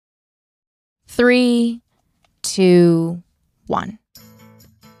3, 2, 1.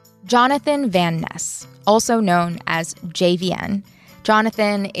 Jonathan Van Ness, also known as JVN.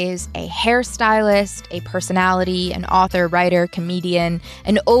 Jonathan is a hairstylist, a personality, an author, writer, comedian,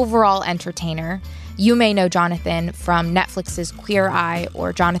 an overall entertainer. You may know Jonathan from Netflix's Queer Eye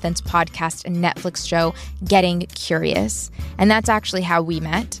or Jonathan's podcast and Netflix show, Getting Curious. And that's actually how we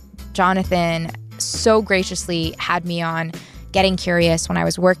met. Jonathan so graciously had me on Getting Curious when I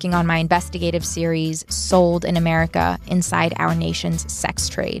was working on my investigative series, Sold in America, Inside Our Nation's Sex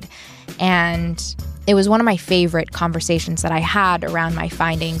Trade. And it was one of my favorite conversations that I had around my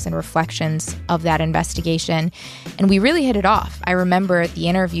findings and reflections of that investigation. And we really hit it off. I remember at the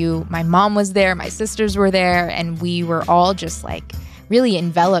interview, my mom was there, my sisters were there, and we were all just like really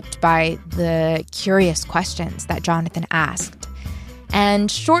enveloped by the curious questions that Jonathan asked.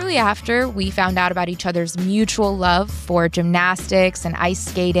 And shortly after, we found out about each other's mutual love for gymnastics and ice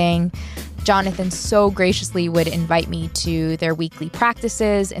skating. Jonathan so graciously would invite me to their weekly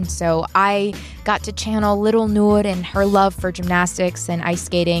practices, and so I got to channel little Noor and her love for gymnastics and ice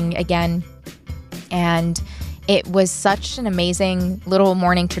skating again. And it was such an amazing little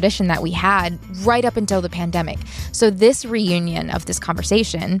morning tradition that we had right up until the pandemic. So this reunion of this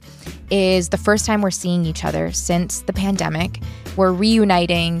conversation is the first time we're seeing each other since the pandemic. We're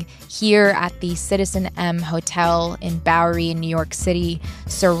reuniting here at the Citizen M Hotel in Bowery in New York City,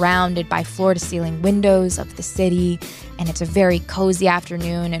 surrounded by floor-to-ceiling windows of the city. And it's a very cozy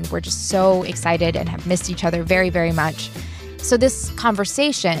afternoon, and we're just so excited and have missed each other very, very much. So this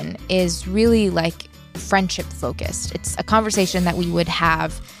conversation is really like friendship focused. It's a conversation that we would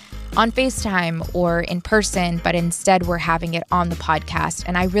have on FaceTime or in person, but instead we're having it on the podcast.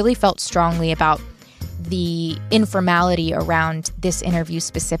 And I really felt strongly about the informality around this interview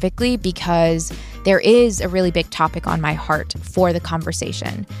specifically because there is a really big topic on my heart for the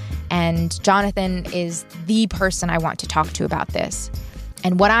conversation. And Jonathan is the person I want to talk to about this.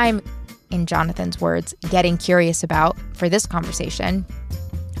 And what I'm, in Jonathan's words, getting curious about for this conversation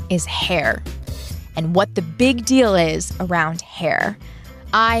is hair and what the big deal is around hair.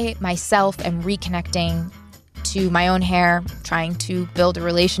 I, myself, am reconnecting to my own hair, trying to build a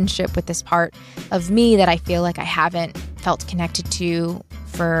relationship with this part of me that I feel like I haven't felt connected to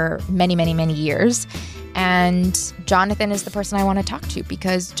for many, many, many years. And Jonathan is the person I want to talk to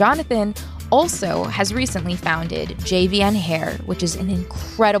because Jonathan also has recently founded JVN Hair, which is an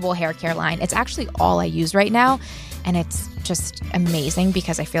incredible hair care line. It's actually all I use right now. And it's just amazing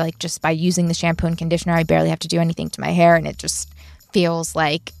because I feel like just by using the shampoo and conditioner, I barely have to do anything to my hair. And it just feels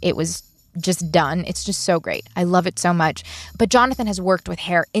like it was just done. It's just so great. I love it so much. But Jonathan has worked with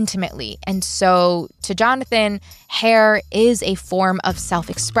hair intimately. And so to Jonathan, hair is a form of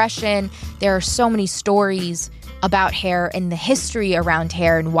self-expression. There are so many stories about hair and the history around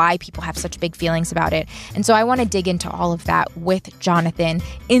hair and why people have such big feelings about it. And so I want to dig into all of that with Jonathan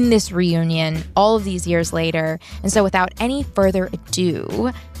in this reunion all of these years later. And so without any further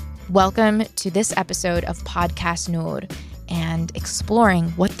ado, welcome to this episode of Podcast Noor and exploring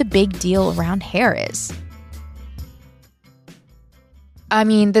what the big deal around hair is. I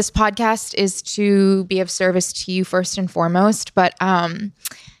mean, this podcast is to be of service to you first and foremost, but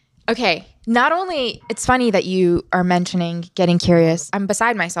okay. Not only, it's funny that you are mentioning Getting Curious. I'm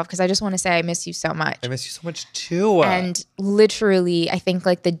beside myself because I just want to say I miss you so much. I miss you so much too. And literally, I think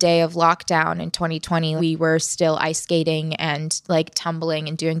like the day of lockdown in 2020, we were still ice skating and like tumbling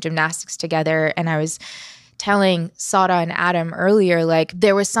and doing gymnastics together. And I was telling Sada and Adam earlier, like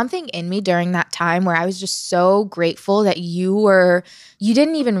there was something in me during that time where I was just so grateful that you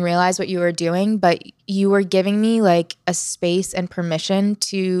didn't even realize what you were doing, but you were giving me like a space and permission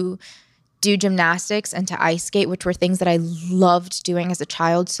to do gymnastics and to ice skate, which were things that I loved doing as a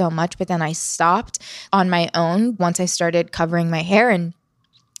child so much. But then I stopped on my own once I started covering my hair. And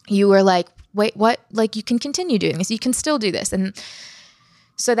you were like, wait, what? Like, you can continue doing this. You can still do this. And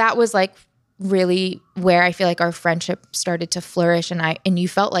so that was like really where I feel like our friendship started to flourish. And you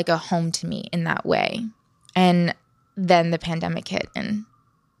felt like a home to me in that way. And then the pandemic hit and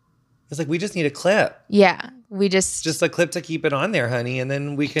it's like, we just need a clip. Yeah. We just a clip to keep it on there, honey. And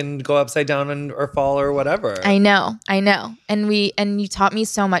then we can go upside down or fall or whatever. I know. And you taught me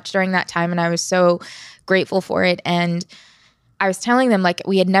so much during that time. And I was so grateful for it. And I was telling them like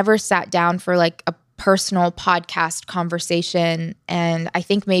we had never sat down for like a personal podcast conversation. And I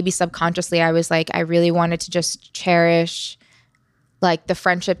think maybe subconsciously I was like, I really wanted to just cherish like the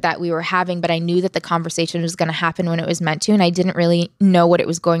friendship that we were having, but I knew that the conversation was going to happen when it was meant to. And I didn't really know what it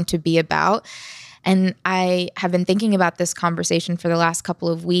was going to be about. And I have been thinking about this conversation for the last couple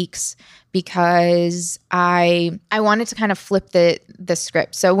of weeks because I wanted to kind of flip the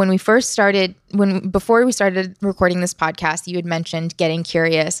script. So before we started recording this podcast, you had mentioned getting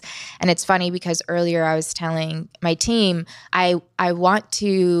curious. And it's funny because earlier I was telling my team, I want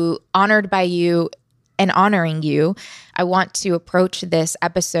to, honored by you and honoring you, I want to approach this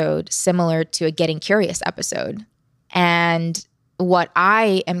episode similar to a getting curious episode. And what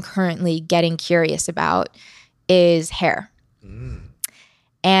I am currently getting curious about is hair.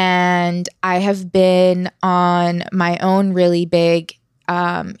 And I have been on my own really big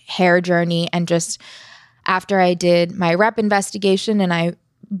hair journey. And just after I did my rep investigation and I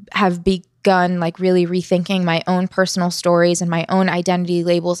have begun like really rethinking my own personal stories and my own identity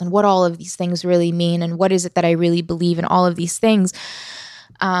labels and what all of these things really mean and what is it that I really believe in all of these things,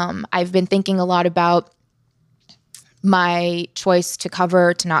 I've been thinking a lot about my choice to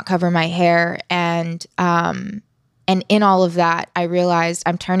not cover my hair. And in all of that, I realized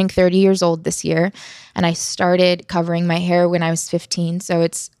I'm turning 30 years old this year, and I started covering my hair when I was 15. So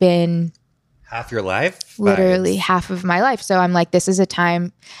it's been half your life? Literally half of my life. So I'm like, this is a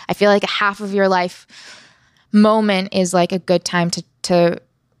time, I feel like a half of your life moment is like a good time to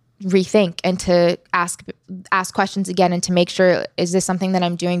rethink and to ask questions again and to make sure, is this something that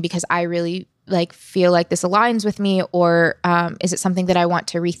I'm doing because I really like feel like this aligns with me, or is it something that I want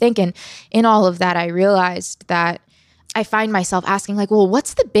to rethink? And in all of that, I realized that I find myself asking like, well,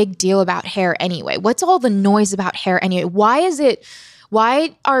 what's the big deal about hair anyway? What's all the noise about hair anyway?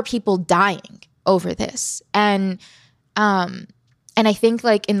 Why are people dying over this? And I think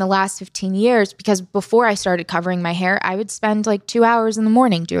like in the last 15 years, because before I started covering my hair, I would spend like 2 hours in the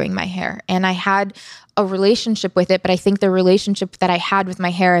morning doing my hair. And I had a relationship with it. But I think the relationship that I had with my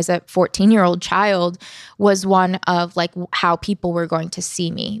hair as a 14-year-old child was one of like how people were going to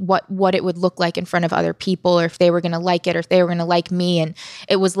see me, what it would look like in front of other people, or if they were going to like it, or if they were going to like me. And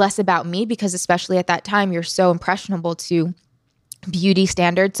it was less about me because especially at that time, you're so impressionable to beauty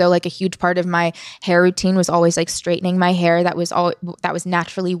standards. So like a huge part of my hair routine was always like straightening my hair that was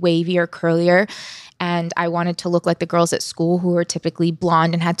naturally wavy or curlier. And I wanted to look like the girls at school who were typically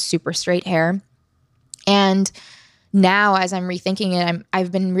blonde and had super straight hair. And now as I'm rethinking it,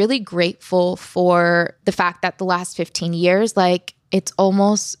 I've been really grateful for the fact that the last 15 years, like it's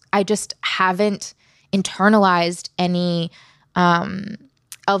almost, I just haven't internalized any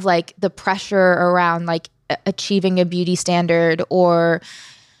of like the pressure around like achieving a beauty standard or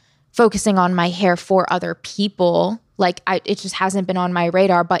focusing on my hair for other people. Like it just hasn't been on my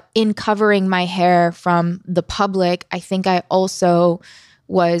radar. But in covering my hair from the public, I think I also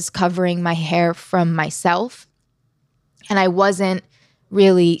was covering my hair from myself. And I wasn't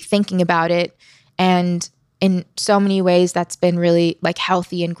really thinking about it. And in so many ways, that's been really like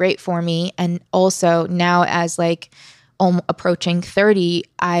healthy and great for me. And also now as like approaching 30,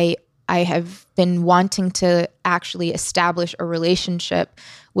 I have been wanting to actually establish a relationship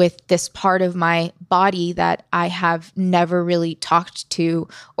with this part of my body that I have never really talked to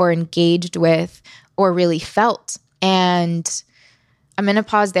or engaged with or really felt. And I'm going to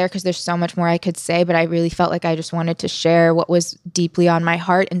pause there because there's so much more I could say, but I really felt like I just wanted to share what was deeply on my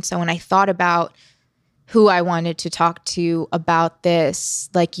heart. And so when I thought about who I wanted to talk to about this,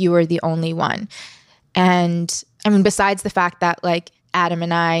 like you were the only one. And I mean, besides the fact that like Adam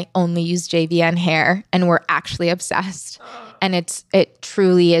and I only use JVN hair and we're actually obsessed. And it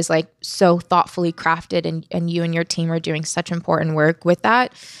truly is like so thoughtfully crafted, and you and your team are doing such important work with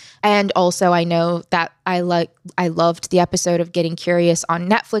that. And also I know that I loved the episode of Getting Curious on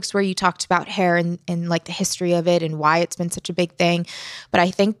Netflix where you talked about hair and like the history of it and why it's been such a big thing. But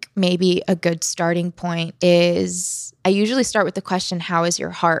I think maybe a good starting point is I usually start with the question, how is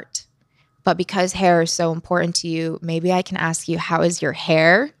your heart? But because hair is so important to you, maybe I can ask you, how is your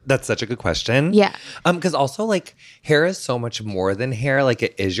hair? That's such a good question. Yeah. Because also like hair is so much more than hair. Like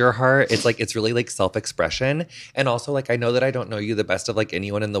it is your heart. It's like, it's really like self-expression. And also like, I know that I don't know you the best of like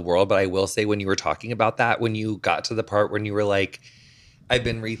anyone in the world, but I will say when you were talking about that, when you got to the part when you were like, I've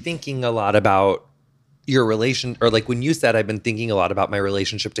been rethinking a lot about your relation, or like when you said I've been thinking a lot about my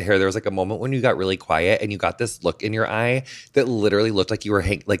relationship to hair, there was like a moment when you got really quiet and you got this look in your eye that literally looked like you were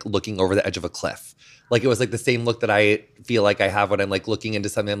like looking over the edge of a cliff. Like it was like the same look that I feel like I have when I'm like looking into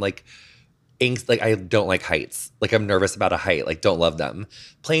something. I'm like angst, like I don't like heights. Like I'm nervous about a height, like don't love them.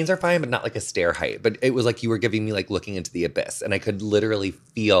 Planes are fine, but not like a stair height. But it was like you were giving me like looking into the abyss, and I could literally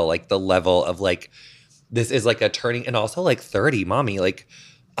feel like the level of like, this is like a turning. And also like 30, mommy, like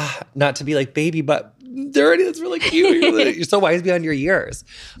not to be like baby, but 30, that's really cute. You're so wise beyond your years.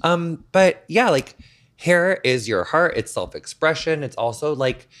 But yeah, like hair is your heart. It's self-expression. It's also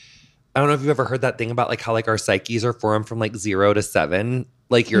like, I don't know if you've ever heard that thing about like how like our psyches are formed from like 0 to 7.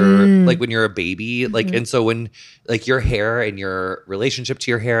 Like you're like when you're a baby, like, and so when like your hair and your relationship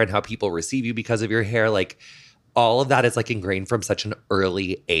to your hair and how people receive you because of your hair, like all of that is like ingrained from such an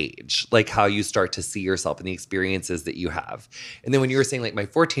early age, like how you start to see yourself and the experiences that you have. And then when you were saying like my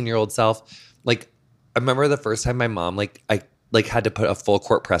 14-year-old self, like I remember the first time my mom, like I like had to put a full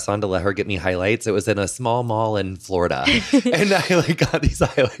court press on to let her get me highlights. It was in a small mall in Florida. And I like got these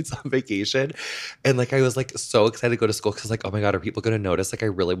highlights on vacation. And like I was like so excited to go to school because like, oh my God, are people going to notice? Like I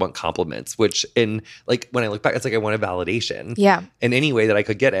really want compliments, which in like when I look back, it's like I wanted validation. Yeah. In any way that I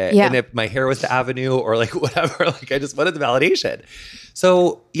could get it. Yeah. And if my hair was the Avenue or like whatever, like I just wanted the validation.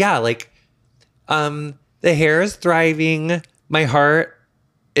 So yeah, like the hair is thriving. My heart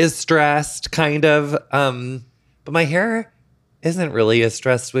is stressed kind of. But my hair isn't really as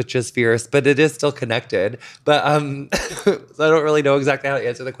stressed, which is fierce, but it is still connected. But so I don't really know exactly how to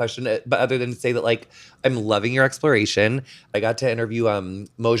answer the question, but other than to say that like I'm loving your exploration. I got to interview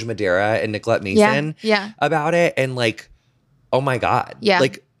Moj Madera and Nicolette Mason about it, and like, oh my God,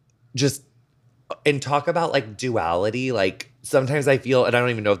 like just and talk about like duality. Like sometimes I feel, and I don't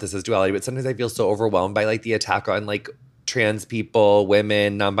even know if this is duality, but sometimes I feel so overwhelmed by like the attack on like trans people,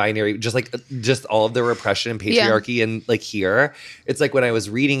 women, non-binary, just all of the repression and patriarchy. And like here, it's like when I was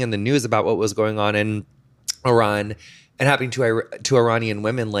reading in the news about what was going on in Iran and happening to Iranian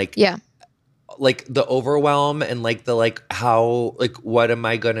women, like like the overwhelm and like the like how like what am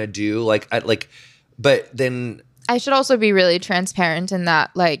I gonna do? Like but then I should also be really transparent in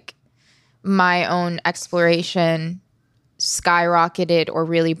that like my own exploration skyrocketed or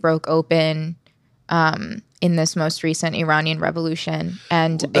really broke open in this most recent Iranian revolution.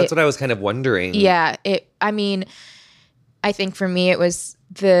 And that's what I was kind of wondering. Yeah. I mean, I think for me, it was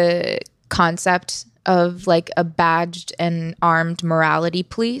the concept of like a badged and armed morality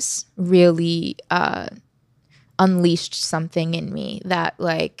police really unleashed something in me that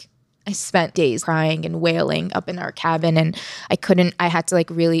like I spent days crying and wailing up in our cabin, and I had to like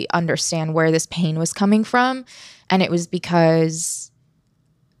really understand where this pain was coming from. And it was because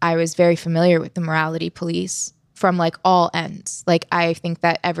I was very familiar with the morality police from like all ends. Like I think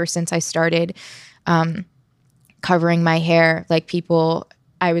that ever since I started covering my hair, like it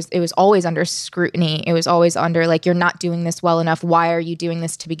was always under scrutiny. It was always under like, you're not doing this well enough. Why are you doing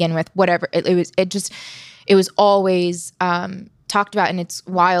this to begin with? Whatever. It was always talked about. And it's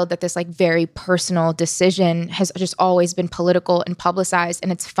wild that this like very personal decision has just always been political and publicized.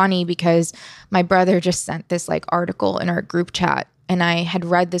 And it's funny because my brother just sent this like article in our group chat. And I had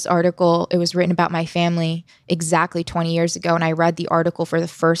read this article. It was written about my family exactly 20 years ago. And I read the article for the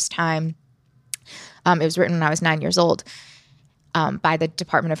first time. It was written when I was 9 years old by the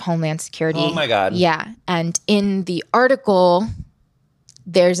Department of Homeland Security. Oh, my God. Yeah. And in the article,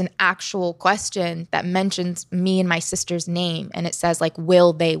 there's an actual question that mentions me and my sister's name. And it says, like,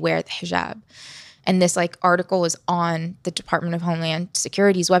 will they wear the hijab? And this like article was on the Department of Homeland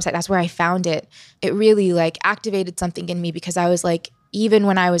Security's website. That's where I found it. It really like activated something in me because I was like, even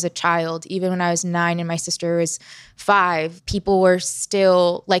when I was a child, even when I was 9 and my sister was 5, people were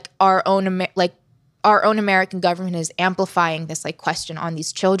still like our own American government is amplifying this like question on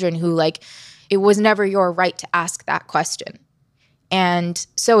these children who like, it was never your right to ask that question. And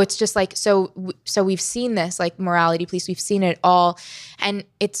so it's just like, so we've seen this like morality police, we've seen it all. And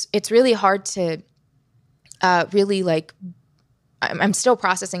it's really hard to really like, I'm still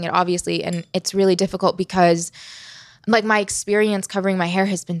processing it obviously. And it's really difficult because like my experience covering my hair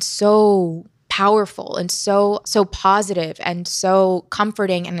has been so powerful and so positive and so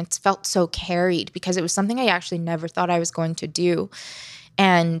comforting. And it's felt so carried because it was something I actually never thought I was going to do.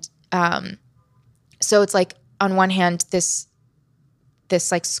 And so it's like, on one hand, this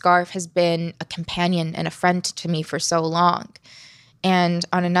like scarf has been a companion and a friend to me for so long. And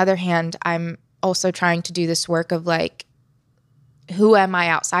on another hand, I'm also trying to do this work of like, who am I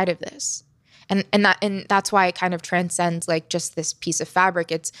outside of this? And that's why it kind of transcends like just this piece of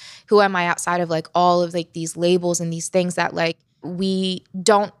fabric. It's who am I outside of like all of like these labels and these things that like we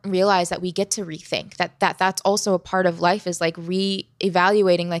don't realize that we get to rethink. That's also a part of life is like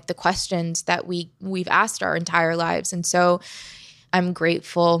reevaluating like the questions that we've asked our entire lives. And so I'm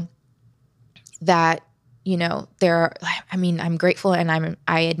grateful that, you know, I'm grateful and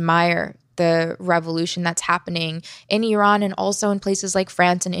I admire the revolution that's happening in Iran and also in places like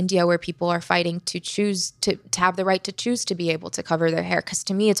France and India where people are fighting to choose to have the right to choose to be able to cover their hair. Because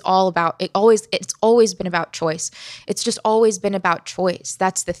to me, it's always been about choice. It's just always been about choice.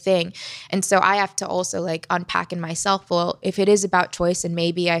 That's the thing. And so I have to also like unpack in myself, well, if it is about choice and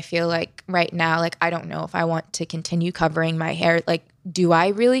maybe I feel like right now, like I don't know if I want to continue covering my hair like do I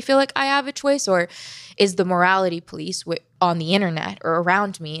really feel like I have a choice, or is the morality police on the internet or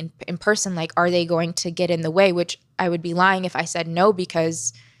around me in person, like, are they going to get in the way? Which I would be lying if I said no,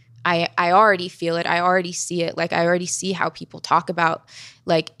 because I already feel it. I already see it. Like, I already see how people talk about,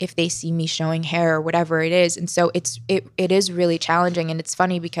 like, if they see me showing hair or whatever it is. And so it is really challenging. And it's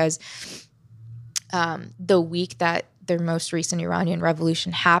funny because the week that the most recent Iranian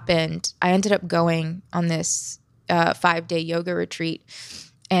Revolution happened, I ended up going on this 5-day yoga retreat.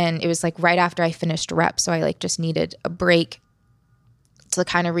 And it was like right after I finished rep. So I like just needed a break to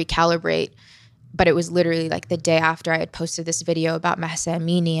kind of recalibrate. But it was literally like the day after I had posted this video about Mahsa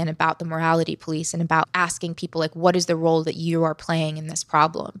Amini and about the morality police and about asking people, like, what is the role that you are playing in this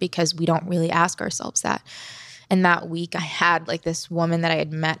problem? Because we don't really ask ourselves that. And that week I had like this woman that I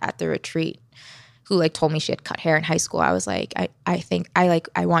had met at the retreat who like told me she had cut hair in high school. I was like, I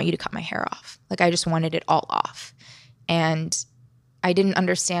want you to cut my hair off. Like, I just wanted it all off. And I didn't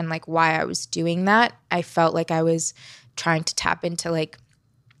understand like why I was doing that. I felt like I was trying to tap into, like,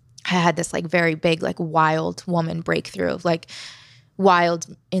 I had this like very big, like, wild woman breakthrough of like wild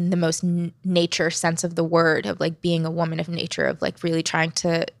in the most nature sense of the word, of like being a woman of nature, of like really trying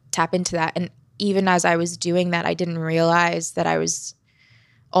to tap into that. And even as I was doing that, I didn't realize that I was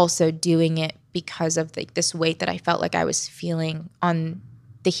also doing it because of like this weight that I felt like I was feeling on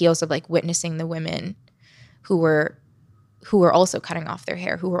the heels of like witnessing the women who were also cutting off their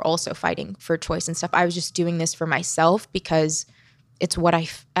hair, who were also fighting for choice and stuff. I was just doing this for myself because it's what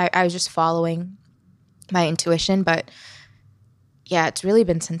I was just following my intuition. But yeah, it's really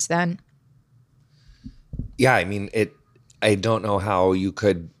been since then. Yeah, I mean, I don't know how you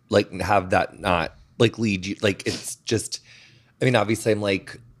could like have that not like lead you. Like, it's just, I mean, obviously I'm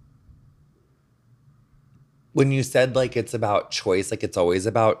like, when you said like it's about choice, like it's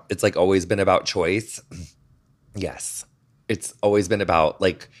like always been about choice. Yes. It's always been about,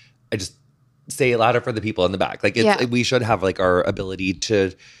 like, I just say it louder for the people in the back. Like, we should have like our ability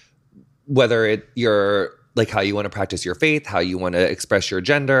to, whether you're like how you want to practice your faith, how you want to express your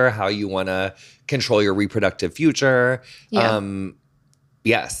gender, how you want to control your reproductive future. Yeah.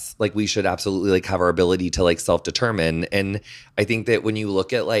 Yes, like we should absolutely like have our ability to like self-determine. And I think that when you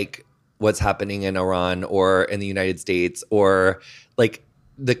look at like what's happening in Iran or in the United States, or like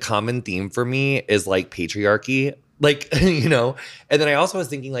the common theme for me is like patriarchy, like, you know. And then I also was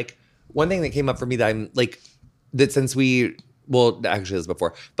thinking like one thing that came up for me that I'm like, that since actually this was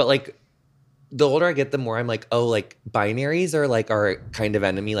before, but like the older I get, the more I'm like, oh, like binaries are like our kind of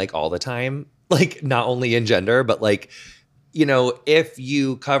enemy like all the time, like not only in gender, but like, you know, if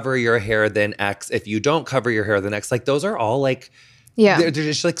you cover your hair, then X. If you don't cover your hair, then X. Like those are all like, yeah, they're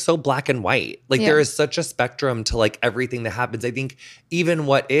just like so black and white. Like there is such a spectrum to like everything that happens. I think even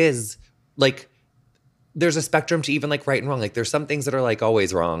what is like, there's a spectrum to even like right and wrong. Like there's some things that are like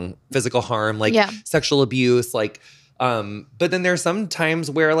always wrong, physical harm, like sexual abuse, like, but then there's some times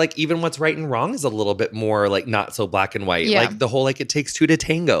where like even what's right and wrong is a little bit more like not so black and white. Like the whole, like it takes two to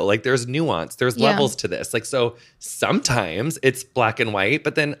tango, like there's nuance, there's levels to this. Like, so sometimes it's black and white,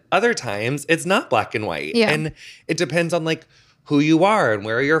 but then other times it's not black and white. Yeah. And it depends on like who you are and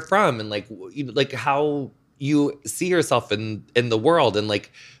where you're from and like how you see yourself in the world and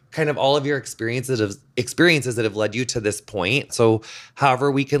like kind of all of your experiences that have led you to this point. So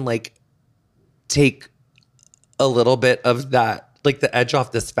however we can like take a little bit of that, like the edge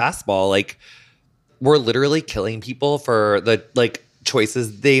off this fastball, like we're literally killing people for the like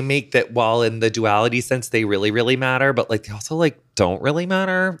choices they make that while in the duality sense, they really, really matter, but like they also like don't really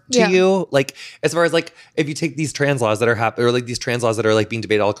matter to you. Like as far as like, if you take these trans laws that are happening or like these trans laws that are like being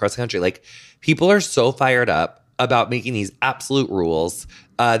debated all across the country, like people are so fired up about making these absolute rules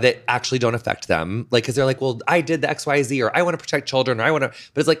that actually don't affect them. Like, cause they're like, well, I did the XYZ or I want to protect children or I want to,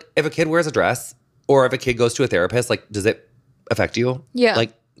 but it's like, if a kid wears a dress or if a kid goes to a therapist, like, does it affect you? Yeah.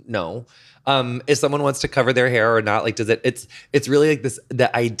 Like, no. If someone wants to cover their hair or not, like, does it, it's really like this,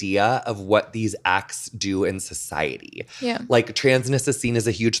 the idea of what these acts do in society. Yeah. Like transness is seen as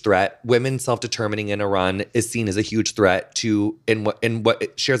a huge threat. Women self-determining in Iran is seen as a huge threat to, in what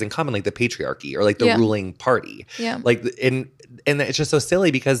it shares in common, like the patriarchy or like the ruling party. Yeah. Like, and it's just so silly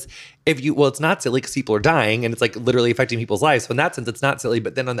because it's not silly because people are dying and it's like literally affecting people's lives. So in that sense, it's not silly.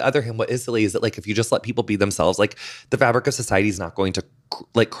 But then on the other hand, what is silly is that like, if you just let people be themselves, like the fabric of society is not going to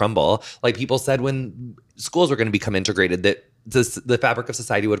like crumble. Like people said when schools were going to become integrated, that the fabric of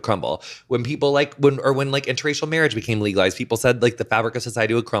society would crumble. When people when interracial marriage became legalized, people said like the fabric of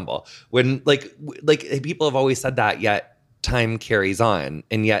society would crumble. When like people have always said that, yet time carries on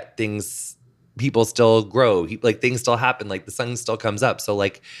and yet people still grow, like things still happen, like the sun still comes up. So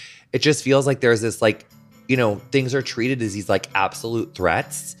like, it just feels like there's this like, things are treated as these like absolute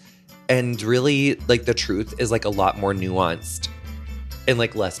threats. And really, like, the truth is like a lot more nuanced and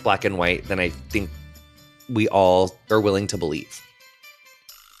like less black and white than I think we all are willing to believe.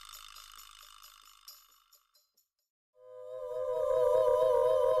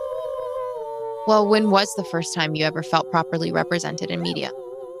 Well, when was the first time you ever felt properly represented in media?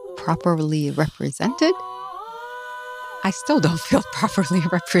 Properly represented? I still don't feel properly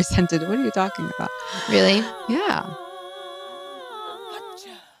represented. What are you talking about? Really? Yeah.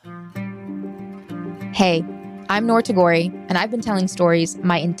 Hey, I'm Noor Tagore, and I've been telling stories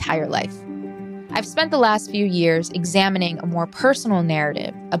my entire life. I've spent the last few years examining a more personal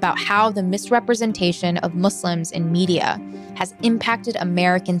narrative about how the misrepresentation of Muslims in media has impacted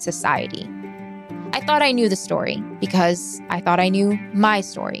American society. I thought I knew the story because I thought I knew my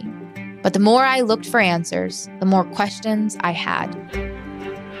story. But the more I looked for answers, the more questions I had.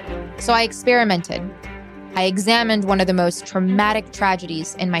 So I experimented. I examined one of the most traumatic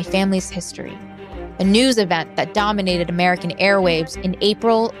tragedies in my family's history, a news event that dominated American airwaves in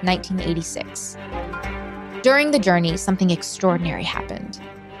April 1986. During the journey, something extraordinary happened.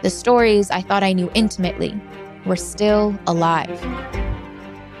 The stories I thought I knew intimately were still alive.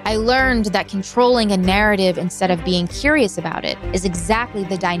 I learned that controlling a narrative instead of being curious about it is exactly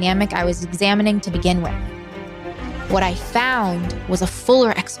the dynamic I was examining to begin with. What I found was a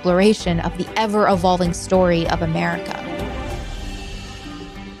fuller exploration of the ever-evolving story of America.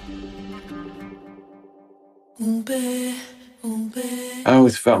 I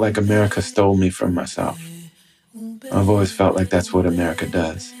always felt like America stole me from myself. I've always felt like that's what America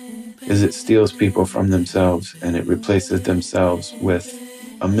does, is it steals people from themselves and it replaces themselves with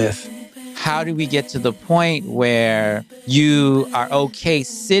a myth. How do we get to the point where you are okay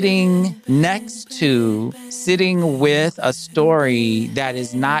sitting with a story that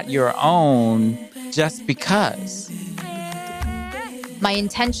is not your own just because? My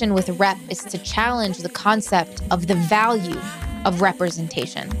intention with Rep is to challenge the concept of the value of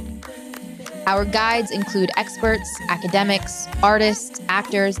representation. Our guides include experts, academics, artists,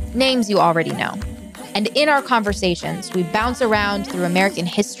 actors, names you already know. And in our conversations, we bounce around through American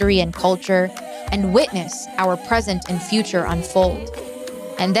history and culture and witness our present and future unfold.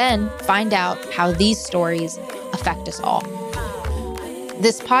 And then find out how these stories affect us all.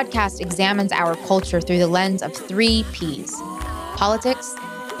 This podcast examines our culture through the lens of 3 Ps: politics,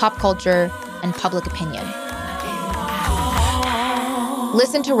 pop culture, and public opinion.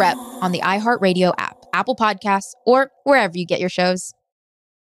 Listen to Rep on the iHeartRadio app, Apple Podcasts, or wherever you get your shows.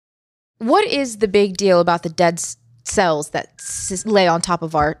 What is the big deal about the dead cells that lay on top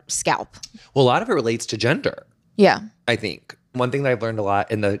of our scalp? Well, a lot of it relates to gender. Yeah. I think. One thing that I've learned a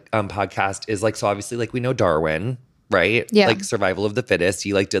lot in the podcast is like, so obviously like we know Darwin, right? Yeah. Like survival of the fittest.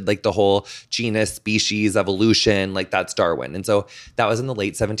 He like did like the whole genus, species, evolution, like that's Darwin. And so that was in the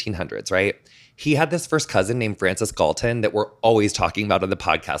late 1700s, right? He had this first cousin named Francis Galton that we're always talking about on the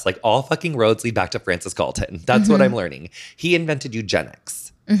podcast. Like all fucking roads lead back to Francis Galton. That's what I'm learning. He invented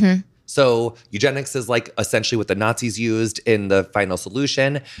eugenics. Mm-hmm. So eugenics is like essentially what the Nazis used in the final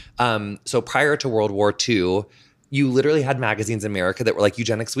solution. So prior to World War II, you literally had magazines in America that were like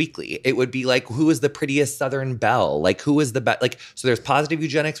Eugenics Weekly. It would be like, who is the prettiest Southern belle? Like, who is the best? Like, so there's positive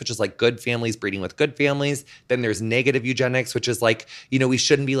eugenics, which is like good families breeding with good families. Then there's negative eugenics, which is like, we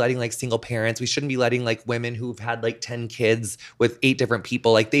shouldn't be letting like single parents. We shouldn't be letting like women who've had like 10 kids with 8 different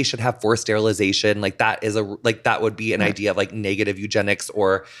people. Like they should have forced sterilization. Like that is that would be an idea of like negative eugenics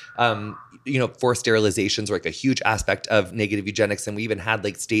or, forced sterilizations were like a huge aspect of negative eugenics. And we even had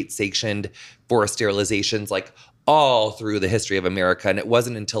like state sanctioned forced sterilizations, like all through the history of America. And it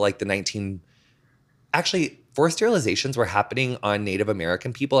wasn't until like forced sterilizations were happening on Native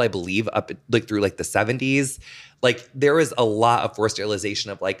American people, I believe, up like through like the 70s. Like there was a lot of forced sterilization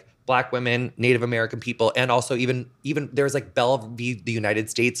of like Black women, Native American people, and also even there was like Bell v. the United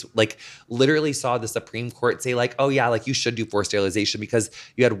States, like literally saw the Supreme Court say like, oh yeah, like you should do forced sterilization because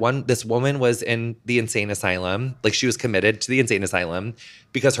you had this woman was in the insane asylum, like she was committed to the insane asylum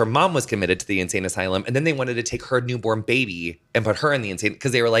because her mom was committed to the insane asylum, and then they wanted to take her newborn baby and put her in the insane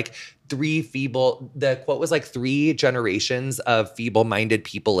because they were like the quote was like 3 generations of feeble-minded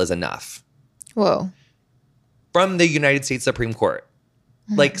people is enough. Whoa. From the United States Supreme Court.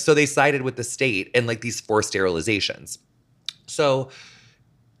 Like, so they sided with the state and like these forced sterilizations. So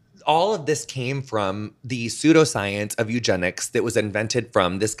all of this came from the pseudoscience of eugenics that was invented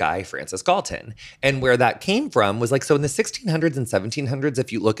from this guy, Francis Galton. And where that came from was like, so in the 1600s and 1700s,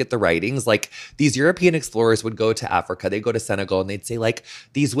 if you look at the writings, like these European explorers would go to Africa, they'd go to Senegal, and they'd say like,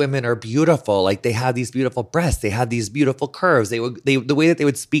 these women are beautiful. Like they had these beautiful breasts, they had these beautiful curves. The way that they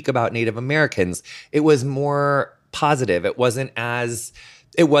would speak about Native Americans, it was more positive. It wasn't as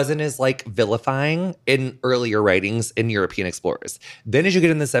like vilifying in earlier writings in European explorers. Then as you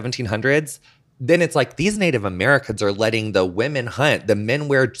get in the 1700s, then it's like these Native Americans are letting the women hunt. The men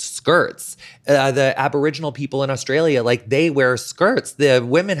wear skirts. The Aboriginal people in Australia, like they wear skirts. The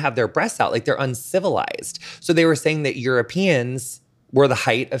women have their breasts out, like they're uncivilized. So they were saying that Europeans were the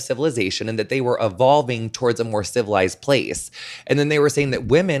height of civilization and that they were evolving towards a more civilized place. And then they were saying that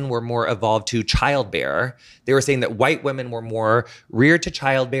women were more evolved to childbear. They were saying that white women were more reared to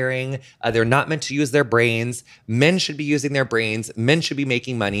childbearing. They're not meant to use their brains. Men should be using their brains. Men should be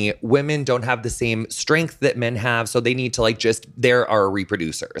making money. Women don't have the same strength that men have. So they need to like they're our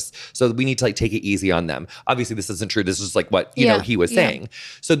reproducers. So we need to like take it easy on them. Obviously, this isn't true. This is like what, you know, he was saying.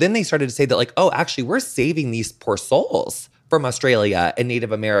 So then they started to say that like, oh, actually, we're saving these poor souls from Australia and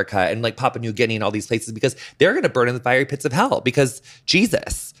Native America and like Papua New Guinea and all these places because they're going to burn in the fiery pits of hell because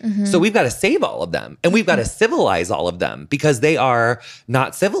Jesus. So we've got to save all of them and we've got to civilize all of them because they are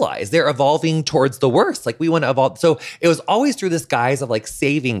not civilized. They're evolving towards the worst. Like we want to evolve. So it was always through this guise of like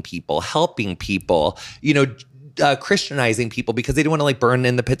saving people, helping people, you know, Christianizing people because they didn't want to like burn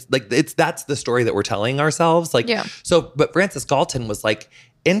in the pits. Like that's the story that we're telling ourselves. Like, so, but Francis Galton was like,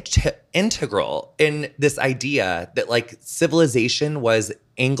 integral in this idea that like civilization was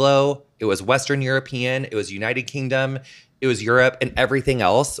Anglo, it was Western European, it was United Kingdom, it was Europe, and everything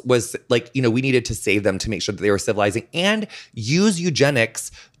else was like, you know, we needed to save them to make sure that they were civilizing and use eugenics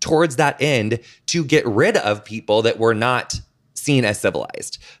towards that end to get rid of people that were not seen as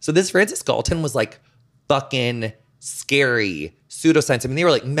civilized. So this Francis Galton was like fucking scary pseudoscience. I mean, they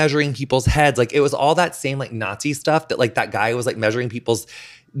were like measuring people's heads. Like it was all that same like Nazi stuff that like that guy was like measuring people's.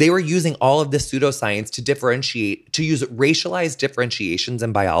 They were using all of this pseudoscience to differentiate, to use racialized differentiations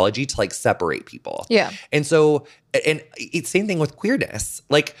in biology to like separate people. Yeah. And so, and it's same thing with queerness.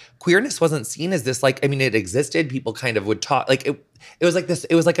 Like queerness wasn't seen as this, like, I mean, it existed. People kind of would talk, like it was like this,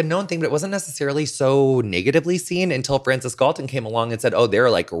 it was like a known thing, but it wasn't necessarily so negatively seen until Francis Galton came along and said, oh, they're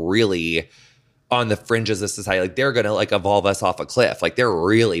like really on the fringes of society, like they're gonna like evolve us off a cliff, like they're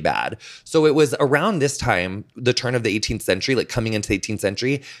really bad. So it was around this time, the turn of the 18th century, like coming into the 18th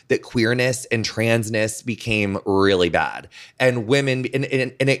century, that queerness and transness became really bad. And women,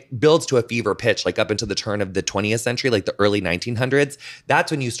 and it builds to a fever pitch, like up into the turn of the 20th century, like the early 1900s.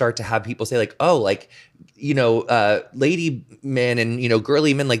 That's when you start to have people say like, oh, like, you know, lady men and, you know,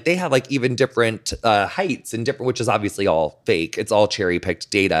 girly men, like they have like even different heights and different, which is obviously all fake. It's all cherry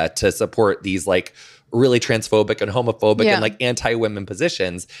picked data to support these like really transphobic and homophobic and like anti-women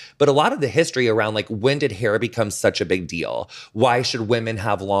positions. But a lot of the history around like, when did hair become such a big deal? Why should women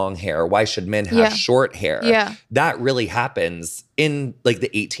have long hair? Why should men have short hair? That really happens in like the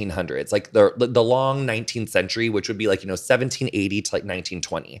 1800s, like the long 19th century, which would be like, you know, 1780 to like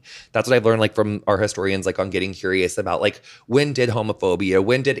 1920. That's what I've learned like from our historians, like on getting curious about like, when did homophobia,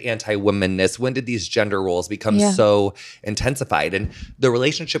 when did anti-womanness, when did these gender roles become so intensified? And the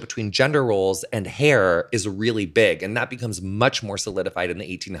relationship between gender roles and hair is really big. And that becomes much more solidified in the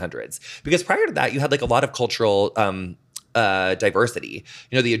 1800s. Because prior to that, you had like a lot of cultural diversity.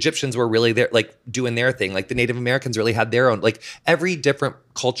 You know, the Egyptians were really there, like doing their thing. Like the Native Americans really had their own, like every different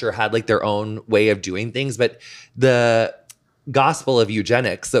culture had like their own way of doing things. But the gospel of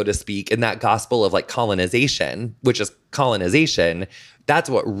eugenics, so to speak, and that gospel of like colonization, which is colonization, that's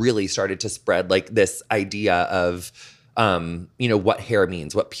what really started to spread like this idea of, you know, what hair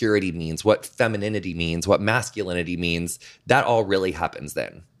means, what purity means, what femininity means, what masculinity means. That all really happens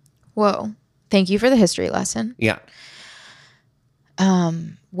then. Whoa. Thank you for the history lesson. Yeah.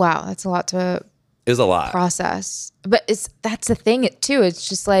 Wow, that's a lot to it was a lot process. But that's the thing too. It's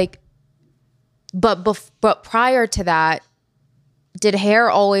just like, but prior to that, did hair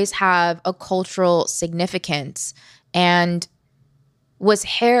always have a cultural significance? And was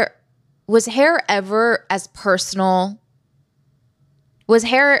hair ever as personal? Was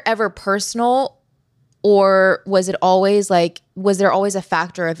hair ever personal? Or was it always like, was there always a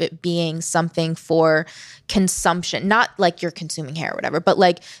factor of it being something for consumption? Not like you're consuming hair or whatever, but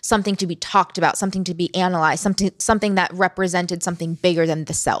like something to be talked about, something to be analyzed, something that represented something bigger than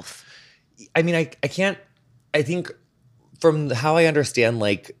the self. I mean, I think from how I understand,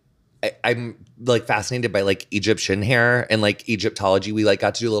 like, I'm like fascinated by like Egyptian hair and like Egyptology. We like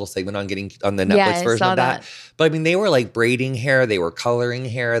got to do a little segment on the Netflix version of that. But I mean, they were like braiding hair, they were coloring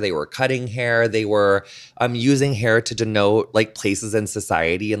hair, they were cutting hair, they were using hair to denote like places in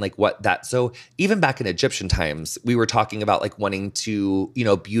society and like what that. So even back in Egyptian times, we were talking about like wanting to, you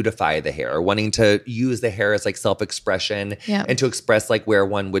know, beautify the hair, wanting to use the hair as like self-expression and to express like where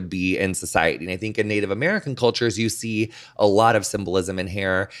one would be in society. And I think in Native American cultures, you see a lot of symbolism in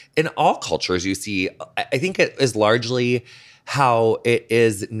hair. In all cultures, you see, I think it is largely how it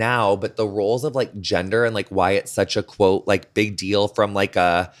is now, but the roles of like gender and like why it's such a quote, like big deal from like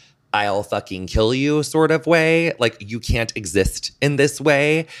a I'll fucking kill you sort of way, like you can't exist in this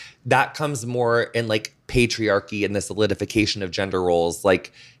way, that comes more in like patriarchy and the solidification of gender roles,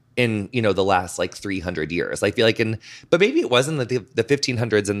 like in, you know, the last like 300 years. I feel like but maybe it wasn't the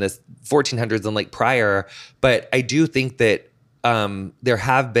 1500s and the 1400s and like prior, but I do think that there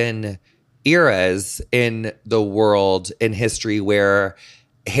have been eras in the world in history where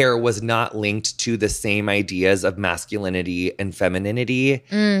hair was not linked to the same ideas of masculinity and femininity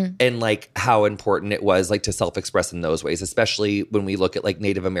and like how important it was like to self-express in those ways, especially when we look at like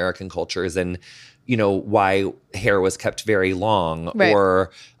Native American cultures and, you know, why hair was kept very long or,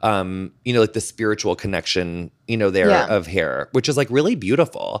 you know, like the spiritual connection, you know, of hair, which is like really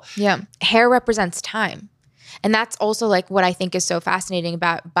beautiful. Yeah. Hair represents time. And that's also like what I think is so fascinating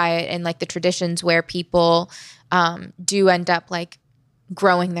by it and like the traditions where people do end up like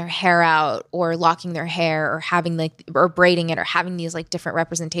growing their hair out or locking their hair or having like or braiding it or having these like different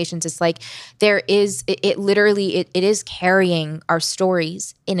representations. It's like there is it literally it is carrying our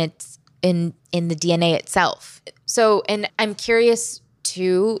stories in the DNA itself. So, and I'm curious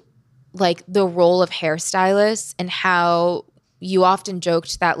too, like the role of hairstylists and how you often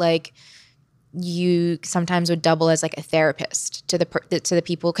joked that like you sometimes would double as like a therapist to the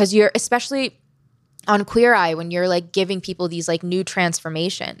people, because you're especially on Queer Eye when you're like giving people these like new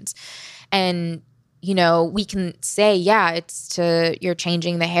transformations, and you know we can say it's you're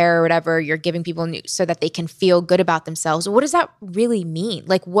changing the hair or whatever, you're giving people new so that they can feel good about themselves. What does that really mean?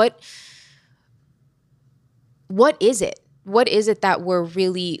 Like what is it? What is it that we're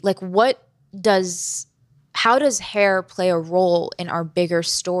really like? How does hair play a role in our bigger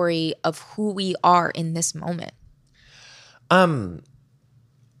story of who we are in this moment? Well,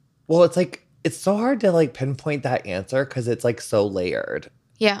 it's like, it's so hard to like pinpoint that answer because it's like so layered.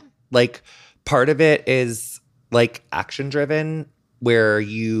 Yeah. Like part of it is like action driven where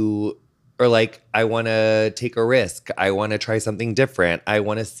you are like, I want to take a risk. I want to try something different. I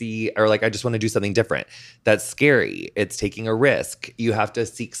want to see, or like, I just want to do something different. That's scary. It's taking a risk. You have to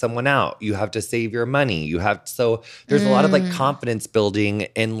seek someone out. You have to save your money. So there's a lot of like confidence building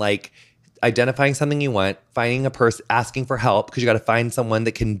in like identifying something you want, finding a person, asking for help because you got to find someone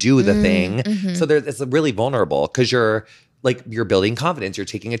that can do the thing. Mm-hmm. So it's really vulnerable because you're building confidence, you're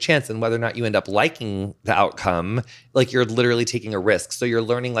taking a chance, and whether or not you end up liking the outcome, like you're literally taking a risk. So you're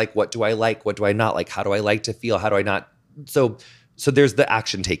learning like, what do I like? What do I not like? How do I like to feel? How do I not? So there's the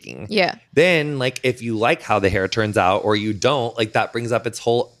action taking. Yeah. Then like, if you like how the hair turns out or you don't, like that brings up its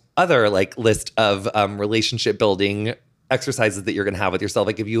whole other like list of relationship building exercises that you're going to have with yourself.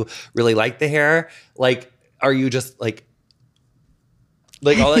 Like if you really like the hair, like, are you just like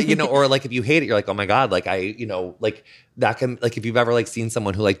all that, you know, or like if you hate it, you're like, oh my God, like like that can, like if you've ever like seen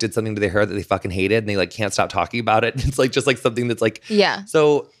someone who like did something to their hair that they fucking hated and they like can't stop talking about it. It's like just like something that's like, yeah.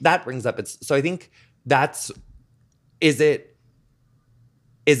 So that brings up so I think is it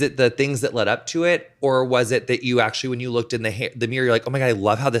the things that led up to it, or was it that you actually, when you looked in the mirror, you're like, oh my God, I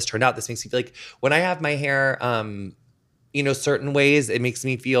love how this turned out. This makes me feel like when I have my hair, you know, certain ways, it makes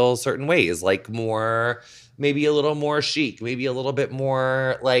me feel certain ways, like more, maybe a little more chic, maybe a little bit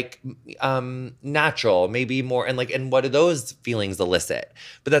more like natural, maybe more, and what do those feelings elicit?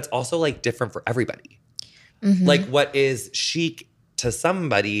 But that's also like different for everybody. Mm-hmm. Like what is chic to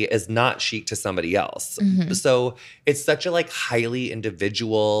somebody is not chic to somebody else. Mm-hmm. So it's such a like highly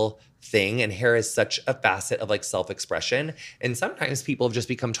individual thing, and hair is such a facet of like self-expression. And sometimes people have just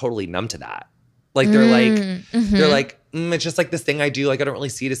become totally numb to that. Like they're like, it's just like this thing I do. Like I don't really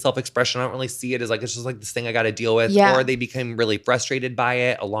see it as self-expression. I don't really see it as like, it's just like this thing I got to deal with. Yeah. Or they became really frustrated by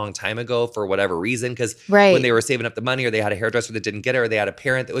it a long time ago for whatever reason. Because when they were saving up the money, or they had a hairdresser that didn't get it, or they had a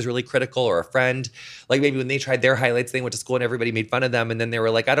parent that was really critical, or a friend. Like maybe when they tried their highlights, they went to school and everybody made fun of them. And then they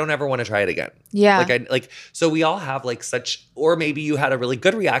were like, I don't ever want to try it again. Yeah. So we all have like or maybe you had a really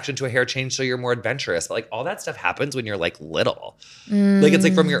good reaction to a hair change, so you're more adventurous. But like all that stuff happens when you're like little. Like it's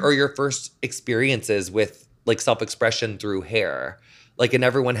like from your first experiences with like self-expression through hair. Like, and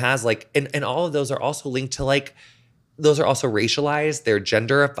everyone has like, and all of those are also linked to like those are also racialized. They're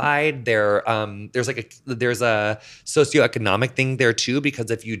genderified. There's a socioeconomic thing there too,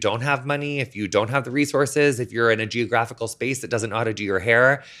 because if you don't have money, if you don't have the resources, if you're in a geographical space that doesn't know how to do your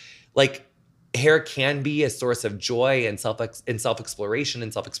hair, like hair can be a source of joy and self-exploration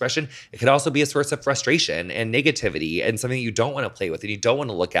and self-expression. It could also be a source of frustration and negativity and something you don't want to play with and you don't want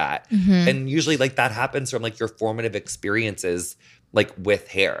to look at. And usually like that happens from like your formative experiences like with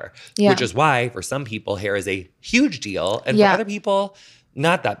hair, which is why for some people hair is a huge deal and for other people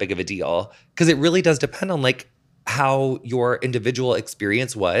not that big of a deal, because it really does depend on like how your individual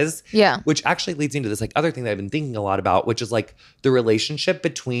experience was. Which actually leads into this like other thing that I've been thinking a lot about, which is like the relationship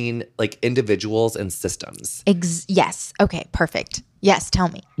between like individuals and systems. Yes. Okay, perfect. Yes, tell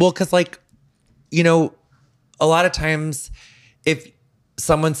me. Well, because like, you know, a lot of times if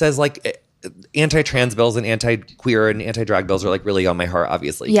someone says like anti-trans bills and anti-queer and anti-drag bills are like really on my heart,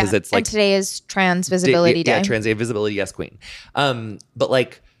 obviously, because it's like, and today is Trans Visibility Day. Yeah, Trans Day Visibility, yes, queen. But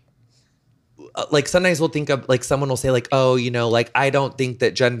like sometimes we'll think of like someone will say like, oh, you know, like I don't think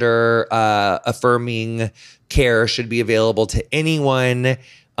that gender affirming care should be available to anyone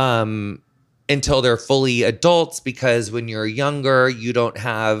until they're fully adults, because when you're younger, you don't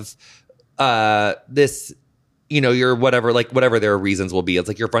have this. You know, your whatever their reasons will be. It's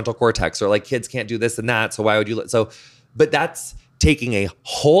like your frontal cortex, or like kids can't do this and that. So why would you but that's taking a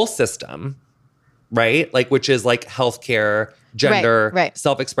whole system, right? Like, which is like healthcare, gender,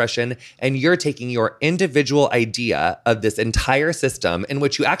 self-expression. And you're taking your individual idea of this entire system in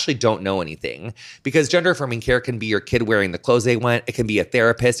which you actually don't know anything, because gender affirming care can be your kid wearing the clothes they want. It can be a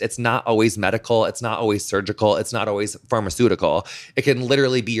therapist. It's not always medical. It's not always surgical. It's not always pharmaceutical. It can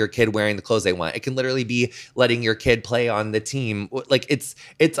literally be your kid wearing the clothes they want. It can literally be letting your kid play on the team. Like it's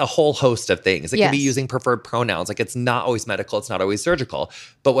a whole host of things. It can be using preferred pronouns. Like it's not always medical. It's not always surgical.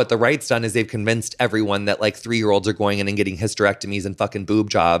 But what the right's done is they've convinced everyone that like 3-year-olds are going in and getting hysterectomies and fucking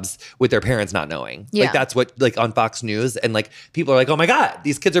boob jobs with their parents not knowing. Like that's what like on Fox News, and like people are like, oh my God,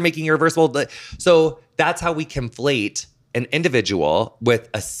 these kids are making irreversible. So that's how we conflate an individual with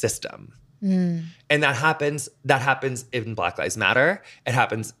a system. And that happens in Black Lives Matter. It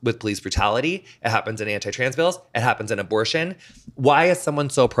happens with police brutality. It happens in anti-trans bills. It happens in abortion. Why is someone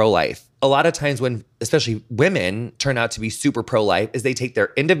so pro-life? A lot of times when especially women turn out to be super pro-life is they take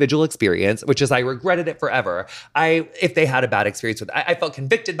their individual experience, which is I regretted it forever. If they had a bad experience with I felt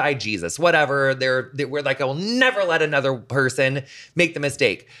convicted by Jesus, whatever. We're like, I will never let another person make the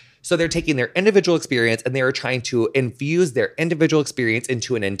mistake. So they're taking their individual experience and they are trying to infuse their individual experience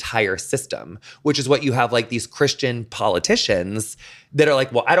into an entire system, which is what you have like these Christian politicians that are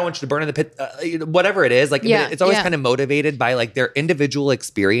like, well, I don't want you to burn in the pit, whatever it is. Like it's always kind of motivated by like their individual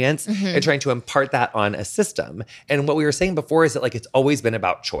experience and trying to impart that on a system. And what we were saying before is that like it's always been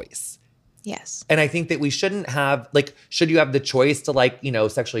about choice. Yes. And I think that we shouldn't have like, should you have the choice to like, you know,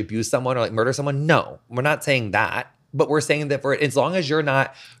 sexually abuse someone or like murder someone? No, we're not saying that. But we're saying that for as long as you're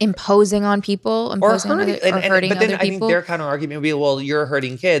not imposing on people, hurting other people. But then I think their counter argument would be, well, you're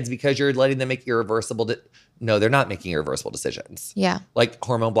hurting kids because you're letting them make irreversible. No, they're not making irreversible decisions. Yeah. Like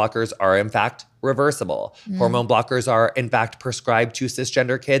hormone blockers are in fact reversible. Hormone blockers are in fact prescribed to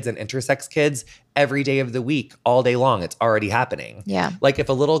cisgender kids and intersex kids every day of the week, all day long. It's already happening. Yeah. Like if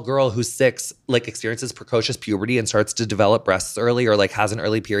a little girl who's 6 like experiences precocious puberty and starts to develop breasts early or like has an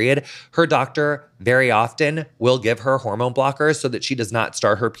early period, her doctor very often will give her hormone blockers so that she does not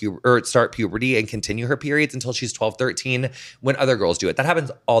start start puberty and continue her periods until she's 12, 13 when other girls do it. That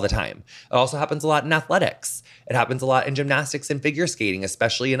happens all the time. It also happens a lot in athletics. It happens a lot in gymnastics and figure skating,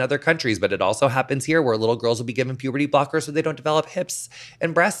 especially in other countries, but it also happens here where little girls will be given puberty blockers so they don't develop hips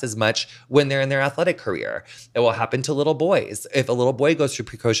and breasts as much when they're in their athletic career. It will happen to little boys. If a little boy goes through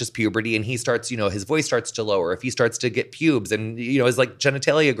precocious puberty and he starts, you know, his voice starts to lower, if he starts to get pubes and, you know, his like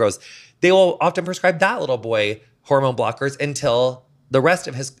genitalia grows, they will often prescribe that little boy hormone blockers until the rest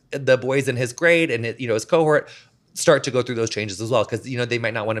of the boys in his grade and, you know, his cohort start to go through those changes as well. Cause you know, they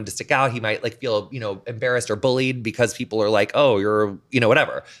might not want him to stick out. He might like feel, you know, embarrassed or bullied because people are like, oh, you're, you know,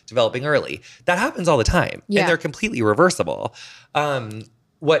 whatever, developing early. That happens all the time. And they're completely reversible.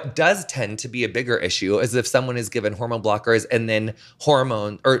 What does tend to be a bigger issue is if someone is given hormone blockers and then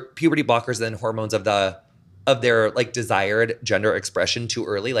puberty blockers and then hormones of their like desired gender expression too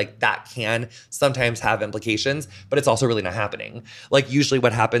early, like that can sometimes have implications, but it's also really not happening. Like usually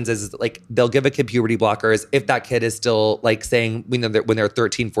what happens is like they'll give a kid puberty blockers if that kid is still like saying when they're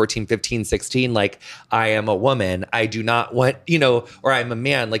 13, 14, 15, 16, like I am a woman, I do not want, you know, or I'm a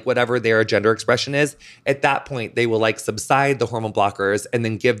man, like whatever their gender expression is. At that point, they will like subside the hormone blockers and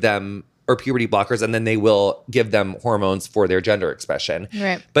then give them or puberty blockers, and then they will give them hormones for their gender expression.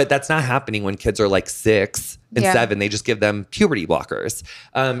 Right. But that's not happening when kids are like 6 and Yeah. 7. They just give them puberty blockers.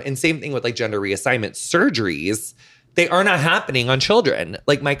 And same thing with like gender reassignment surgeries. They are not happening on children.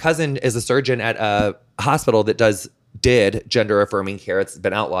 Like my cousin is a surgeon at a hospital that did gender affirming care. It's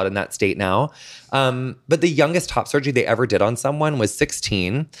been outlawed in that state now. But the youngest top surgery they ever did on someone was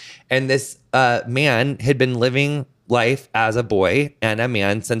 16. And this man had been living life as a boy and a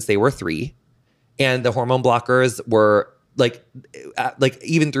man since they were 3. And the hormone blockers were like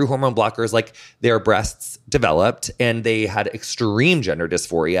even through hormone blockers, like their breasts developed and they had extreme gender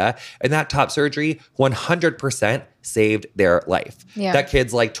dysphoria. And that top surgery 100% saved their life. Yeah. That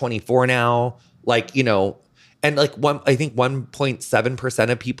kid's like 24 now, like, you know, and like I think 1.7%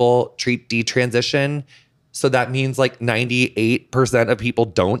 of people treat detransition. So that means like 98% of people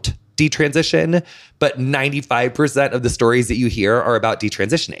don't detransition, but 95% of the stories that you hear are about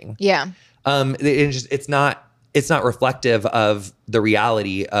detransitioning. Yeah. It's not reflective of the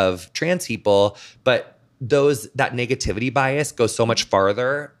reality of trans people, but that negativity bias goes so much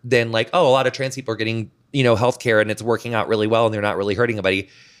farther than like, oh, a lot of trans people are getting, you know, healthcare and it's working out really well and they're not really hurting anybody.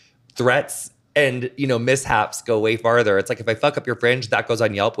 Threats and, you know, mishaps go way farther. It's like if I fuck up your fringe, that goes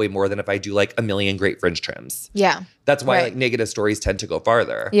on Yelp way more than if I do like a million great fringe trims. Yeah. That's why Right. like negative stories tend to go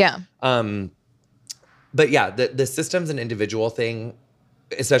farther. Yeah. But yeah, the systems and individual thing,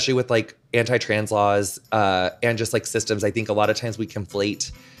 especially with like anti-trans laws and just like systems, I think a lot of times we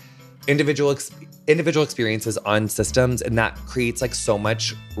conflate individual experiences on systems, and that creates like so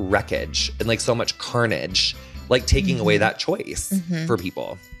much wreckage and like so much carnage, like taking away that choice for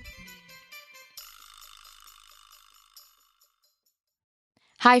people.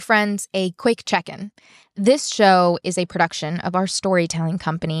 Hi, friends. A quick check-in. This show is a production of our storytelling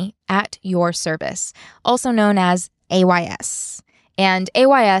company, At Your Service, also known as AYS. And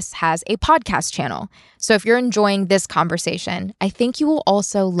AYS has a podcast channel. So if you're enjoying this conversation, I think you will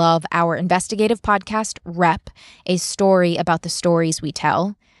also love our investigative podcast, Rep, a story about the stories we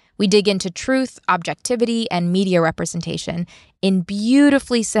tell. We dig into truth, objectivity, and media representation in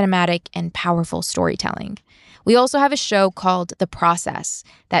beautifully cinematic and powerful storytelling. We also have a show called The Process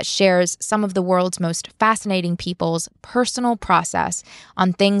that shares some of the world's most fascinating people's personal process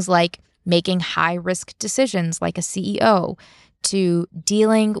on things like making high-risk decisions like a CEO to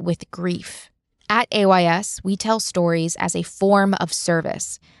dealing with grief. At AYS, we tell stories as a form of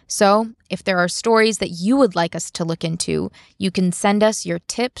service. So if there are stories that you would like us to look into, you can send us your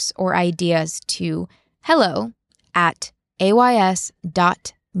tips or ideas to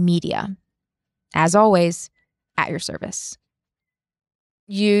hello@ays.media. As always, at your service.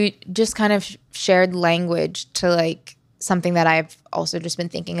 You just kind of shared language to like something that I've also just been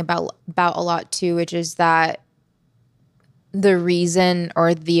thinking about a lot too, which is that the reason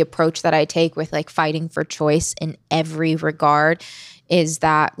or the approach that I take with like fighting for choice in every regard is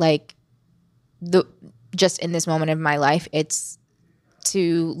that like just in this moment of my life, it's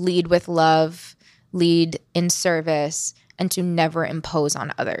to lead with love, lead in service, and to never impose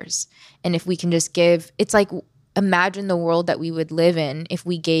on others. And if we can just it's like, imagine the world that we would live in if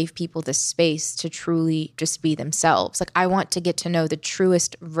we gave people the space to truly just be themselves. Like, I want to get to know the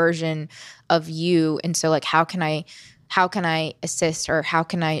truest version of you. And so like, how can I assist, or how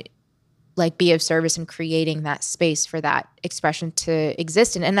can I like be of service in creating that space for that expression to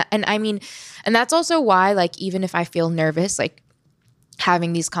exist in? And I mean, and that's also why, like, even if I feel nervous, like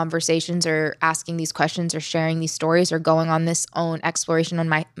having these conversations or asking these questions or sharing these stories or going on this own exploration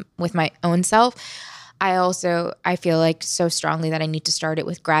with my own self, I feel like so strongly that I need to start it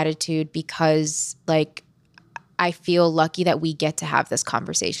with gratitude, because like I feel lucky that we get to have this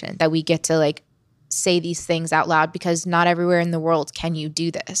conversation, that we get to like say these things out loud, because not everywhere in the world can you do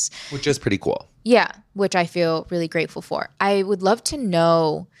this. Which is pretty cool. Yeah, which I feel really grateful for. I would love to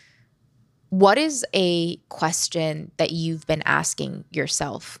know, what is a question that you've been asking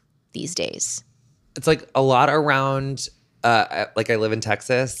yourself these days? It's like a lot around, like I live in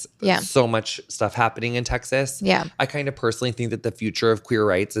Texas. Yeah. So much stuff happening in Texas. Yeah. I kind of personally think that the future of queer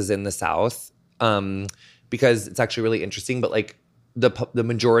rights is in the South, because it's actually really interesting. But like the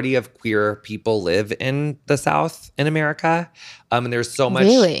majority of queer people live in the South in America. And there's so much.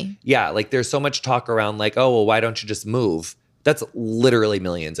 Really? Yeah. Like there's so much talk around like, oh, well, why don't you just move? That's literally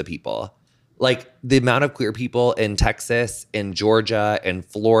millions of people. Like the amount of queer people in Texas, in Georgia, in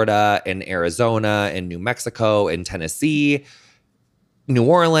Florida, in Arizona, in New Mexico, in Tennessee, New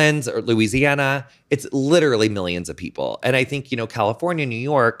Orleans or Louisiana, it's literally millions of people. And I think, California, New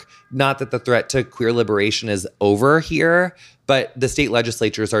York, not that the threat to queer liberation is over here, but the state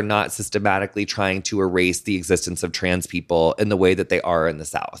legislatures are not systematically trying to erase the existence of trans people in the way that they are in the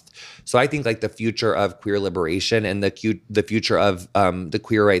South. So I think like the future of queer liberation and the future of the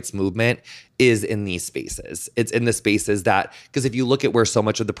queer rights movement is in these spaces. It's in the spaces that, because if you look at where so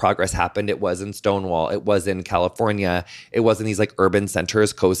much of the progress happened, it was in Stonewall, it was in California, it was in these like urban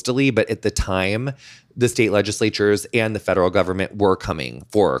centers coastally, but at the time, the state legislatures and the federal government were coming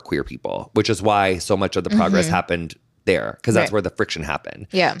for queer people, which is why so much of the progress happened there, because that's where the friction happened.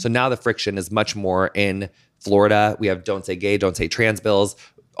 Yeah. So now the friction is much more in Florida. We have Don't Say Gay, Don't Say Trans bills.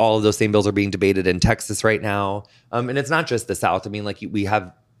 All of those same bills are being debated in Texas right now. And it's not just the South. I mean, like we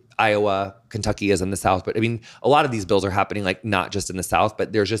have Iowa, Kentucky is in the South. But I mean, a lot of these bills are happening like not just in the South,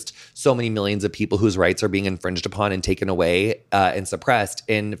 but there's just so many millions of people whose rights are being infringed upon and taken away and suppressed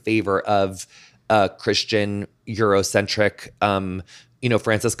in favor of Christian, Eurocentric,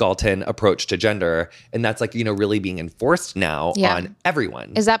 Francis Galton approach to gender. And that's like, really being enforced now on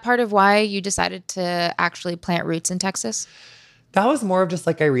everyone. Is that part of why you decided to actually plant roots in Texas? That was more of just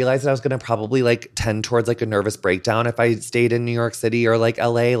like I realized that I was going to probably like tend towards like a nervous breakdown if I stayed in New York City or like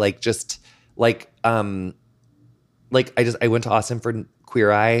LA, like just like I went to Austin for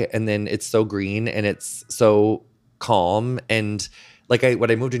Queer Eye, and then it's so green and it's so calm. And like when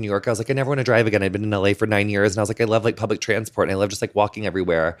I moved to New York, I was like, I never want to drive again. I'd been in LA for 9 years, and I was like, I love like public transport and I love just like walking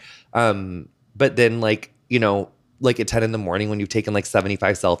everywhere. But then like at 10 in the morning when you've taken like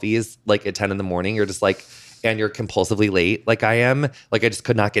 75 selfies, like at 10 in the morning, you're just like, and you're compulsively late like I am. Like I just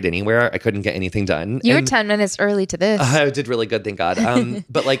could not get anywhere. I couldn't get anything done. You were 10 minutes early to this. I did really good, thank God.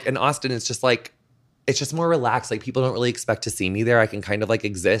 But like in Austin, it's just like, it's just more relaxed. Like people don't really expect to see me there. I can kind of like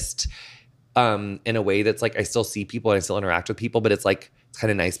exist in a way that's like I still see people and I still interact with people, but it's like it's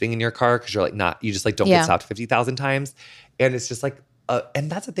kind of nice being in your car because you're like you just like don't get stopped 50,000 times. And it's just like, and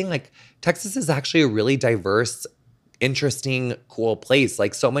that's the thing, like Texas is actually a really diverse, interesting, cool place.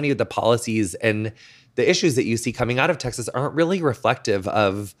 Like so many of the policies and the issues that you see coming out of Texas aren't really reflective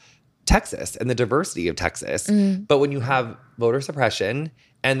of Texas and the diversity of Texas. But when you have voter suppression,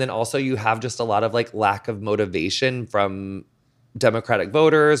 and then also you have just a lot of like lack of motivation from Democratic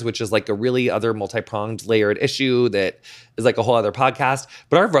voters, which is like a really other multi-pronged layered issue that is like a whole other podcast.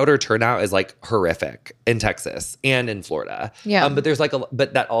 But our voter turnout is like horrific in Texas and in Florida. Yeah. But there's like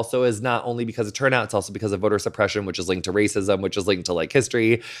but that also is not only because of turnout, it's also because of voter suppression, which is linked to racism, which is linked to like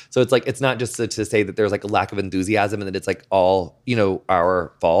history. So it's like, it's not just to say that there's like a lack of enthusiasm and that it's like all,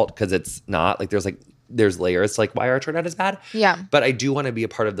 our fault, because it's not. Like there's layers to like why our turnout is bad. Yeah. But I do want to be a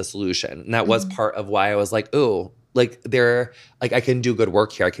part of the solution. And that was part of why I was like, ooh, like I can do good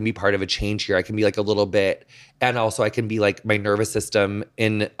work here. I can be part of a change here. I can be like a little bit, and also I can be like my nervous system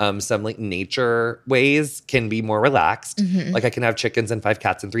in some like nature ways can be more relaxed. Like I can have chickens and 5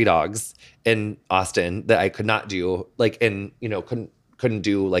 cats and 3 dogs in Austin that I could not do like in, couldn't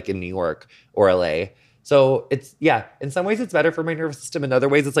do like in New York or LA. So it's, in some ways it's better for my nervous system. In other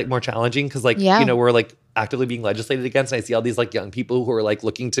ways it's like more challenging because like, we're like actively being legislated against. And I see all these like young people who are like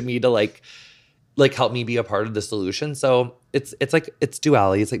looking to me to like help me be a part of the solution. So it's like, it's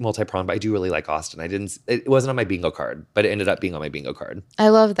duality. It's like multi-pronged, but I do really like Austin. It wasn't on my bingo card, but it ended up being on my bingo card. I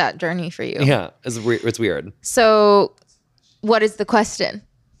love that journey for you. Yeah. It's weird. So what is the question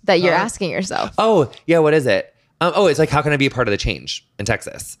that you're asking yourself? Oh yeah. What is it? It's like, how can I be a part of the change in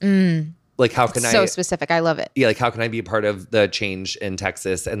Texas? Like, how can So specific. I love it. Yeah. Like, how can I be a part of the change in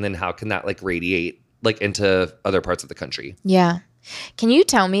Texas? And then how can that like radiate like into other parts of the country? Yeah. Can you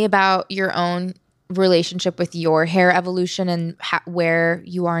tell me about your own relationship with your hair evolution and where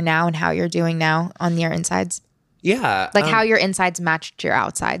you are now and how you're doing now on your insides? Yeah. Like how your insides matched your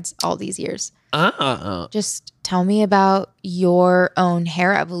outsides all these years. Just tell me about your own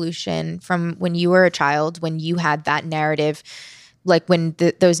hair evolution from when you were a child, when you had that narrative, like when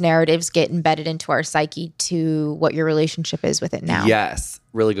those narratives get embedded into our psyche, to what your relationship is with it now. Yes.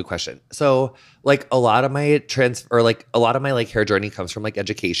 Really good question. So like a lot of my hair journey comes from like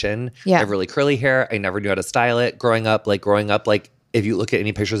education. Yeah. I have really curly hair. I never knew how to style it. Growing up, if you look at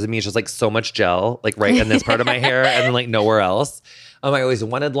any pictures of me, it's just like so much gel, like right in this part of my hair and then like nowhere else. I always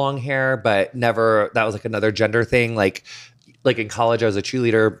wanted long hair, but never, that was like another gender thing. Like in college, I was a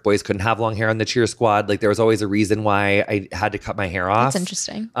cheerleader. Boys couldn't have long hair on the cheer squad. Like there was always a reason why I had to cut my hair off. That's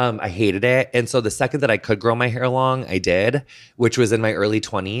interesting. I hated it. And so the second that I could grow my hair long, I did, which was in my early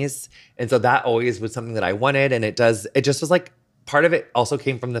 20s. And so that always was something that I wanted. And it just was like, part of it also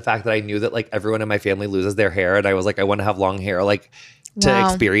came from the fact that I knew that like everyone in my family loses their hair. And I was like, I want to have long hair, like to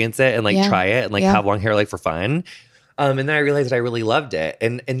experience it and like try it and like have long hair, like for fun. And then I realized that I really loved it.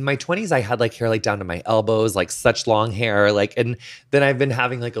 And in my 20s, I had like hair like down to my elbows, like such long hair. Like, and then I've been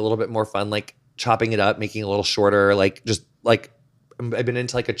having like a little bit more fun, like chopping it up, making it a little shorter, like just like I've been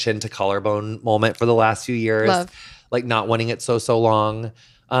into like a chin to collarbone moment for the last few years. Love. Like not wanting it so long.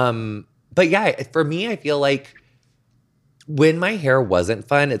 But yeah, for me, I feel like when my hair wasn't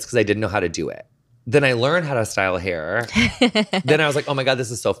fun, it's because I didn't know how to do it. Then I learned how to style hair. Then I was like, oh my God, this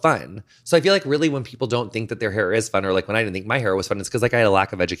is so fun. So I feel like really when people don't think that their hair is fun, or like when I didn't think my hair was fun, it's because like I had a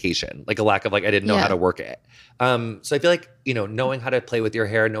lack of education, like a lack of like, I didn't know how to work it. So I feel like, you know, knowing how to play with your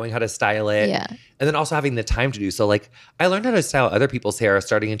hair, knowing how to style it, and then also having the time to do so. Like I learned how to style other people's hair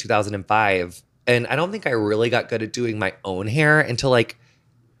starting in 2005. And I don't think I really got good at doing my own hair until like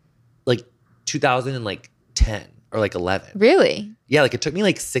 2010 or like 11. Really? Yeah, like it took me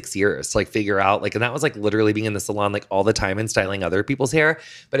like 6 years to like figure out like, and that was like literally being in the salon like all the time and styling other people's hair.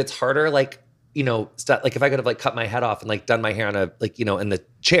 But it's harder like, you know, like if I could have like cut my head off and like done my hair on a like, you know, in the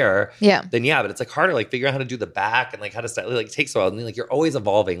chair, then yeah, but it's like harder like figuring out how to do the back and like how to style it, like takes a while. And like you're always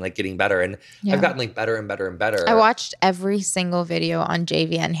evolving, like getting better. And I've gotten like better and better and better. I watched every single video on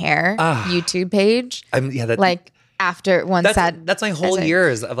JVN Hair YouTube page. Like after that's my whole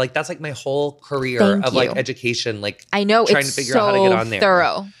years of like, that's like my whole career of like education. Like I know trying to figure out how to get on there.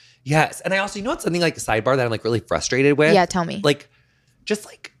 Thorough. Yes. And I also, you know what's something like a sidebar that I'm like really frustrated with? Yeah, tell me. Like just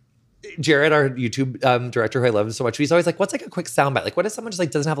like Jared, our YouTube director who I love so much, he's always like, what's like a quick soundbite? Like what if someone just like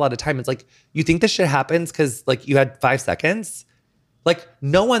doesn't have a lot of time? It's like, you think this shit happens because like you had 5 seconds? Like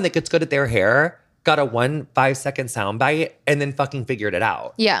no one that gets good at their hair got a 5-second soundbite and then fucking figured it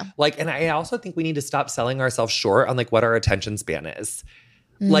out. Yeah. Like, and I also think we need to stop selling ourselves short on like what our attention span is.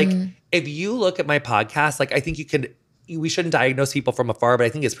 Like if you look at my podcast, like I think we shouldn't diagnose people from afar, but I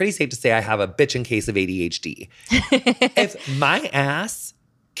think it's pretty safe to say I have a bitchin' case of ADHD. If my ass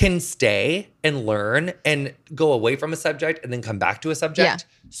can stay and learn and go away from a subject and then come back to a subject,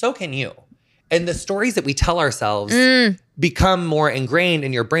 so can you. And the stories that we tell ourselves become more ingrained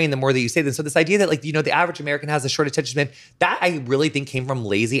in your brain the more that you say them. So this idea that like, you know, the average American has a short attention span, that I really think came from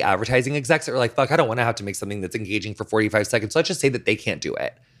lazy advertising execs that were like, fuck, I don't want to have to make something that's engaging for 45 seconds. So let's just say that they can't do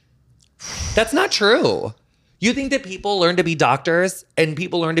it. That's not true. You think that people learn to be doctors and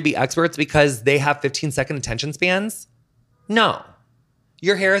people learn to be experts because they have 15-second attention spans? No.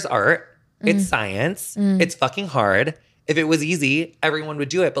 Your hair is art. It's science. It's fucking hard. If it was easy, everyone would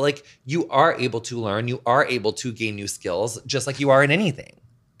do it. But like you are able to learn, you are able to gain new skills, just like you are in anything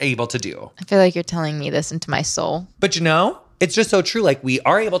able to do. I feel like you're telling me this into my soul. But you know, it's just so true. Like we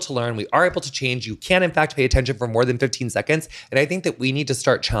are able to learn, we are able to change. You can in fact pay attention for more than 15 seconds. And I think that we need to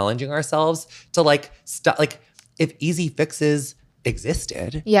start challenging ourselves to like stop. Like if easy fixes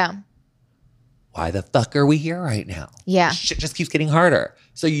existed, why the fuck are we here right now? Yeah. Shit just keeps getting harder.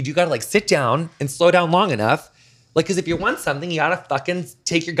 So you do gotta like sit down and slow down long enough. Like, because if you want something, you gotta fucking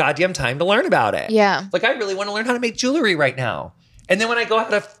take your goddamn time to learn about it. Yeah. Like, I really want to learn how to make jewelry right now. And then when I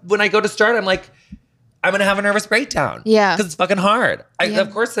go to start, I'm like, I'm gonna have a nervous breakdown. Yeah. Because it's fucking hard.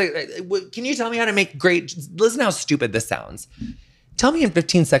 Of course, can you tell me how to make great? Listen how stupid this sounds. Tell me in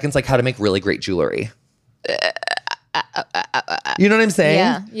 15 seconds, like how to make really great jewelry. You know what I'm saying?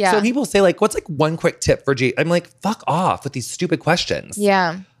 Yeah. Yeah. So when people say like, what's like one quick tip for I'm like, fuck off with these stupid questions.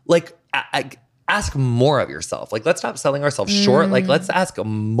 Yeah. Like, ask more of yourself. Like, let's stop selling ourselves short. Like, let's ask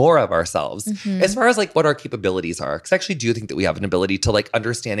more of ourselves as far as like what our capabilities are. Because I actually do think that we have an ability to like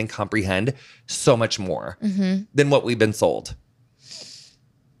understand and comprehend so much more than what we've been sold.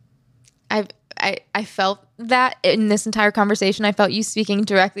 I felt that in this entire conversation. I felt you speaking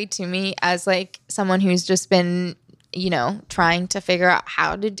directly to me as like someone who's just been, you know, trying to figure out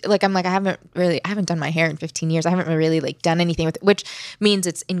how to like, I'm like, I haven't done my hair in 15 years. I haven't really like done anything with it, which means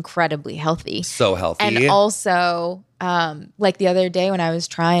it's incredibly healthy. So healthy. And also, like the other day when I was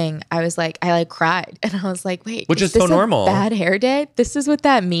trying, I was like, I like cried and I was like, wait, which is this so normal. Bad hair day? This is what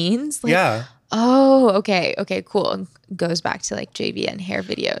that means? Like, yeah. Oh, okay, cool. Goes back to like JVN hair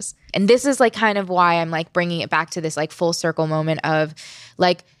videos. And this is like kind of why I'm like bringing it back to this like full circle moment of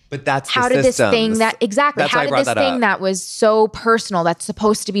like, but that's how did this thing that exactly that's how did this thing that was so personal, that's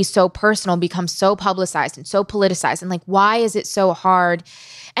supposed to be so personal, become so publicized and so politicized? And like, why is it so hard?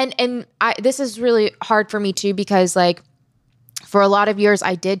 And this is really hard for me too, because like for a lot of years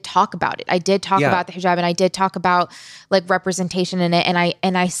I did talk about it. I did talk about the hijab and I did talk about like representation in it.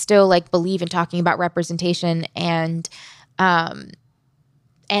 And I still like believe in talking about representation and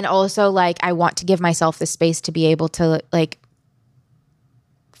also like I want to give myself the space to be able to like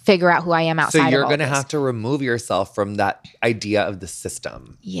figure out who I am outside of all this. So you're going to have to remove yourself from that idea of the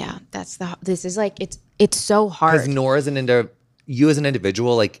system. Yeah, this is like, it's so hard. Because you as an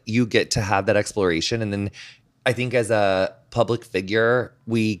individual, like you get to have that exploration and then I think as a public figure,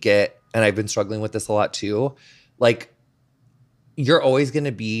 we get, and I've been struggling with this a lot too, like you're always going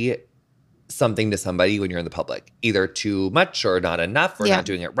to be something to somebody when you're in the public, either too much or not enough or not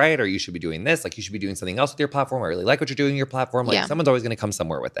doing it right, or you should be doing this. Like you should be doing something else with your platform. I really like what you're doing in your platform. Like someone's always going to come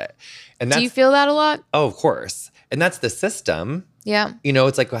somewhere with it. And that's, do you feel that a lot? Oh, of course. And that's the system. Yeah. You know,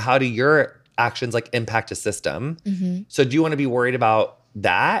 it's like, how do your actions like impact a system? So do you want to be worried about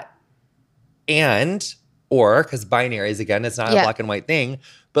that? Or because binaries, again, it's not a black and white thing,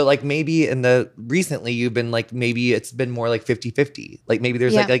 but like maybe recently you've been like, maybe it's been more like 50-50. Like maybe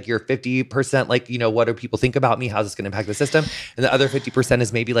there's like your 50%, like, you know, what do people think about me? How's this going to impact the system? And the other 50%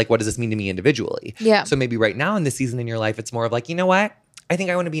 is maybe like, what does this mean to me individually? Yeah. So maybe right now in this season in your life, it's more of like, you know what? I think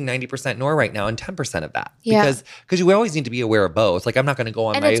I want to be 90% Nor right now and 10% of that. Because you always need to be aware of both. Like I'm not going to go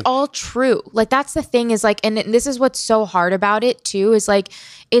on it's all true. Like that's the thing is like, and this is what's so hard about it too, is like,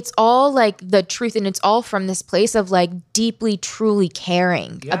 it's all like the truth and it's all from this place of like deeply, truly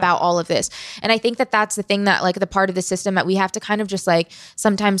caring about all of this. And I think that that's the thing that like the part of the system that we have to kind of just like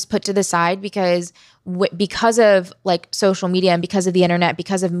sometimes put to the side because of like social media and because of the internet,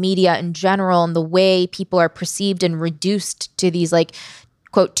 because of media in general and the way people are perceived and reduced to these like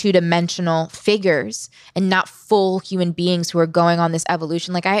quote two-dimensional figures and not full human beings who are going on this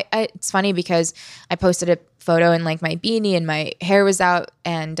evolution. Like I it's funny because I posted a photo in like my beanie and my hair was out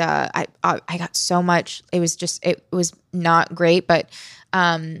and I got so much. It was not great, but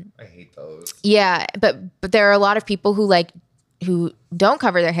I hate those. Yeah, but there are a lot of people who don't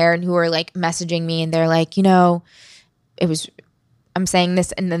cover their hair and who are like messaging me and they're like, you know, I'm saying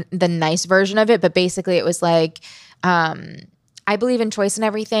this in the nice version of it, but basically it was like, I believe in choice and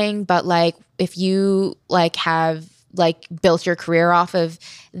everything, but like if you like have like built your career off of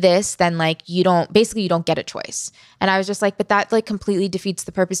this, then like you don't get a choice. And I was just like, but that like completely defeats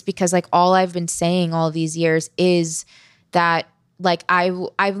the purpose because like all I've been saying all these years is that like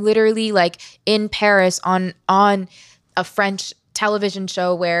I've literally like in Paris on a French television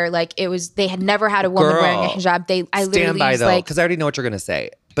show where like they had never had a woman wearing a hijab. I literally stand by though, like, because I already know what you're gonna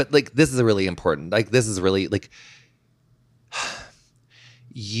say. But like this is really important. Like this is really like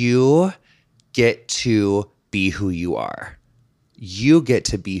you get to be who you are. You get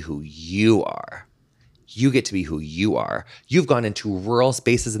to be who you are. You get to be who you are. You've gone into rural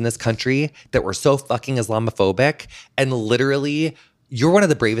spaces in this country that were so fucking Islamophobic, and literally, you're one of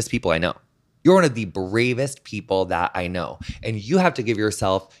the bravest people I know. You're one of the bravest people that I know. And you have to give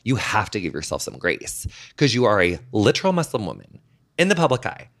yourself some grace because you are a literal Muslim woman in the public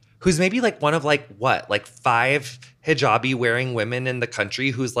eye who's maybe like one of like what, like 5 hijabi wearing women in the country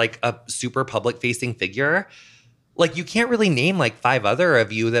who's like a super public facing figure. Like you can't really name like 5 other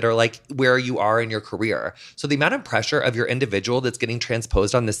of you that are like where you are in your career. So the amount of pressure of your individual that's getting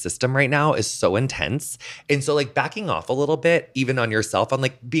transposed on this system right now is so intense. And so like backing off a little bit, even on yourself, on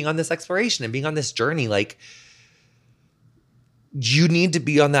like being on this exploration and being on this journey, like you need to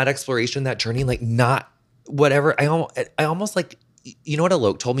be on that exploration, that journey, like not whatever. I almost like, you know what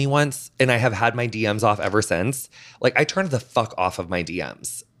Alok told me once, and I have had my DMs off ever since. Like I turned the fuck off of my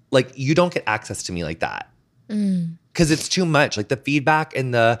DMs. Like you don't get access to me like that. Because it's too much. Like the feedback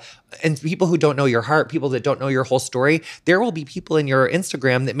and people who don't know your heart, people that don't know your whole story, there will be people in your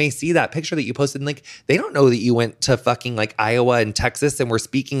Instagram that may see that picture that you posted and like they don't know that you went to fucking like Iowa and Texas and were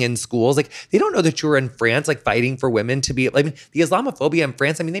speaking in schools. Like they don't know that you were in France like fighting for women to be, I mean, the Islamophobia in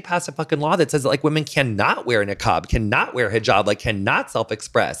France, I mean, they passed a fucking law that says that like women cannot wear niqab, cannot wear hijab, like cannot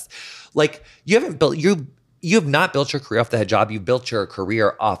self-express. Like you have not built your career off the hijab. You've built your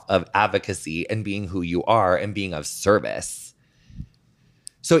career off of advocacy and being who you are and being of service.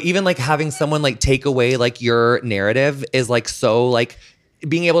 So even like having someone like take away like your narrative is like so like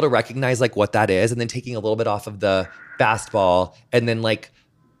being able to recognize like what that is and then taking a little bit off of the fastball and then like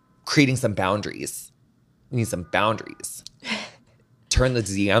creating some boundaries. You need some boundaries. Turn the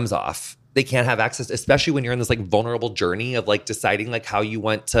DMs off. They can't have access, especially when you're in this like vulnerable journey of like deciding like how you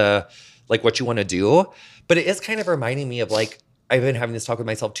want to, like what you want to do. But it is kind of reminding me of like, I've been having this talk with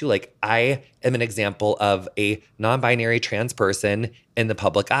myself too. Like I am an example of a non-binary trans person in the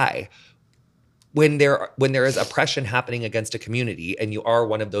public eye. When there is oppression happening against a community and you are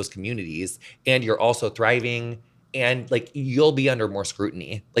one of those communities and you're also thriving and like you'll be under more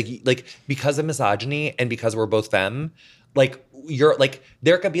scrutiny. Like because of misogyny and because we're both femme, like you're like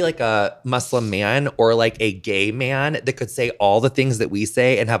there could be like a Muslim man or like a gay man that could say all the things that we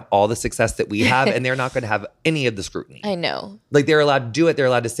say and have all the success that we have and they're not going to have any of the scrutiny. I know. Like they're allowed to do it, they're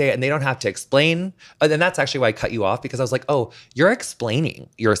allowed to say it and they don't have to explain. And then that's actually why I cut you off because I was like, "Oh, you're explaining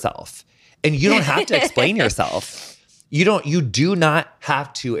yourself." And you don't have to explain yourself. You do not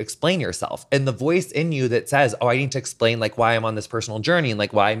have to explain yourself. And the voice in you that says, oh, I need to explain like why I'm on this personal journey and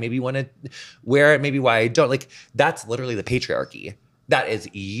like why I maybe want to wear it, maybe why I don't, like that's literally the patriarchy. That is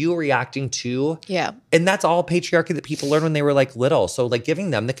you reacting to. Yeah. And that's all patriarchy that people learned when they were like little. So like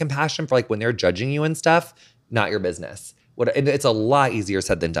giving them the compassion for like when they're judging you and stuff, not your business. And it's a lot easier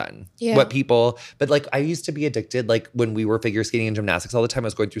said than done. Yeah. But like I used to be addicted, like when we were figure skating and gymnastics all the time, I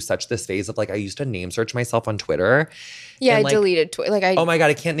was going through such this phase of like, I used to name search myself on Twitter. Yeah, and I deleted Twitter. Oh my God,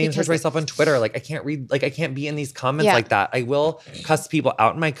 I can't name search myself on Twitter. Like I can't read, like I can't be in these comments like that. I will cuss people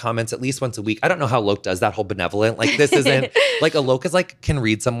out in my comments at least once a week. I don't know how Loke does that whole benevolent. Like this isn't, like a Loke is like, can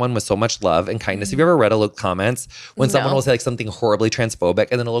read someone with so much love and kindness. Have you ever read a Loke comments when someone will say like something horribly transphobic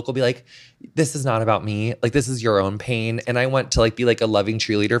and then a Loke will be like, this is not about me. Like this is your own pain. And I want to like be like a loving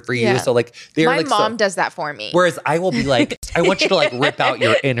cheerleader for you. Yeah. So like they're my like mom does that for me. Whereas I will be like, I want you to like rip out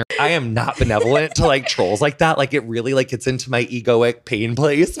your inner. I am not benevolent to like trolls like that. Like it really like gets into my egoic pain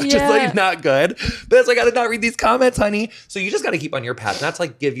place, which is like not good. But it's like I gotta not read these comments, honey. So you just gotta keep on your path. Not to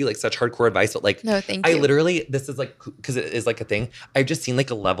like give you like such hardcore advice, but like no, thank you. I literally, this is like, because it is like a thing. I've just seen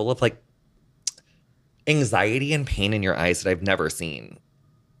like a level of like anxiety and pain in your eyes that I've never seen,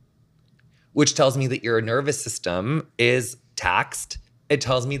 which tells me that your nervous system is taxed. It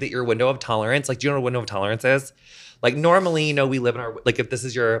tells me that your window of tolerance, like, do you know what a window of tolerance is? Like normally, you know, we live in our, like if this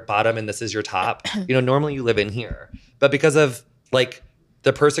is your bottom and this is your top, you know, normally you live in here. But because of like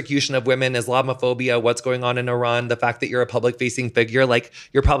the persecution of women, Islamophobia, what's going on in Iran, the fact that you're a public facing figure, like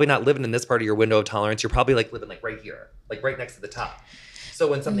you're probably not living in this part of your window of tolerance. You're probably like living like right here, like right next to the top. So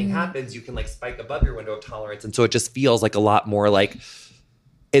when something happens, you can like spike above your window of tolerance. And so it just feels like a lot more like,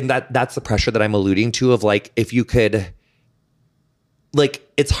 and that's the pressure that I'm alluding to of like, if you could, like,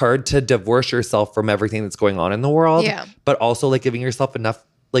 it's hard to divorce yourself from everything that's going on in the world, but also like giving yourself enough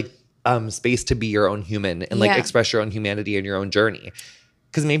like space to be your own human and like express your own humanity and your own journey.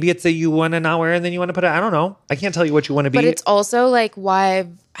 Because maybe it's a you want to not wear and then you want to put it, I don't know. I can't tell you what you want to be. But it's also like why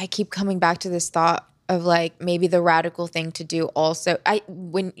I keep coming back to this thought of like maybe the radical thing to do also.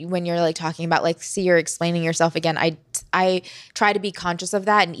 When you're like talking about like, see, you're explaining yourself again. I try to be conscious of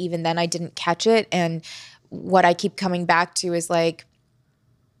that. And even then I didn't catch it. And what I keep coming back to is like,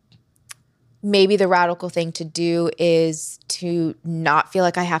 maybe the radical thing to do is to not feel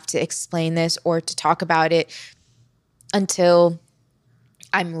like I have to explain this or to talk about it until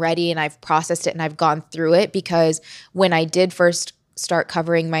I'm ready and I've processed it and I've gone through it. Because when I did first start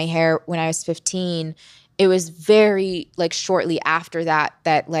covering my hair when I was 15, it was very like shortly after that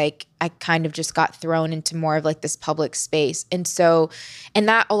like I kind of just got thrown into more of like this public space. And so, and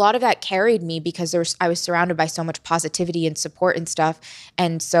that a lot of that carried me because I was surrounded by so much positivity and support and stuff.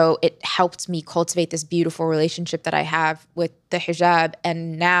 And so it helped me cultivate this beautiful relationship that I have with the hijab.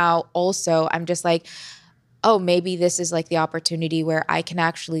 And now also I'm just like, oh, maybe this is like the opportunity where I can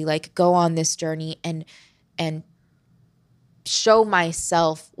actually like go on this journey and show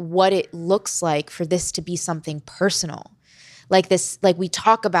myself what it looks like for this to be something personal. Like this, like we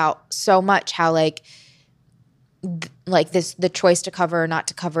talk about so much how like this, the choice to cover or not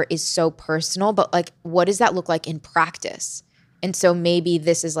to cover is so personal, but like, what does that look like in practice? And so maybe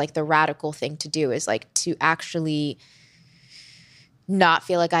this is like the radical thing to do is like to actually not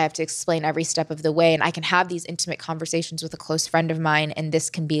feel like I have to explain every step of the way. And I can have these intimate conversations with a close friend of mine. And this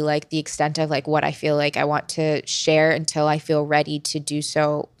can be like the extent of like what I feel like I want to share until I feel ready to do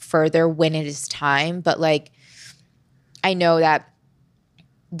so further when it is time. But like, I know that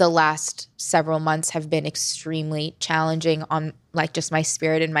the last several months have been extremely challenging on like just my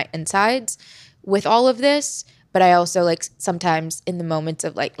spirit and my insides with all of this. But I also like sometimes in the moments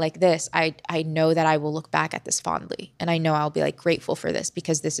of like this, I know that I will look back at this fondly and I know I'll be like grateful for this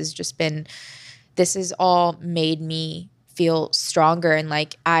because this has all made me feel stronger. And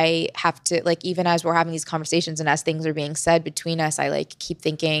like, I have to like, even as we're having these conversations and as things are being said between us, I like keep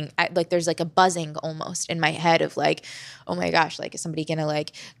thinking like there's like a buzzing almost in my head of like, oh my gosh, like is somebody gonna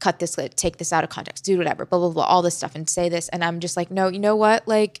like cut this, like, take this out of context, do whatever, blah, blah, blah, all this stuff and say this. And I'm just like, no, you know what?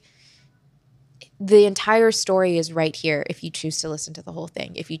 Like, the entire story is right here if you choose to listen to the whole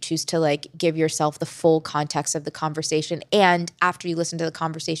thing, if you choose to like give yourself the full context of the conversation. And after you listen to the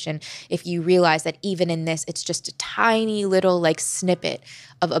conversation, if you realize that even in this, it's just a tiny little like snippet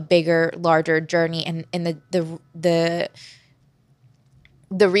of a bigger, larger journey. And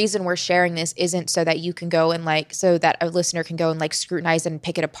the reason we're sharing this isn't so that you can go and like, so that a listener can go and like scrutinize it and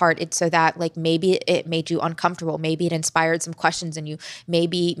pick it apart. It's so that like maybe it made you uncomfortable. Maybe it inspired some questions in you.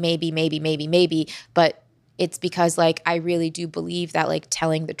 Maybe. But it's because like I really do believe that like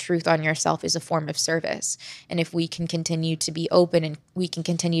telling the truth on yourself is a form of service. And if we can continue to be open and we can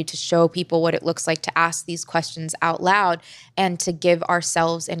continue to show people what it looks like to ask these questions out loud and to give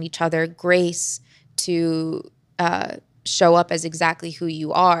ourselves and each other grace to show up as exactly who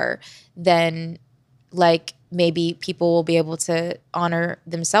you are, then like maybe people will be able to honor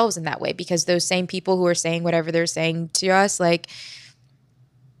themselves in that way, because those same people who are saying whatever they're saying to us, like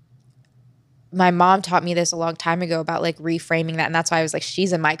my mom taught me this a long time ago about like reframing that. And that's why I was like,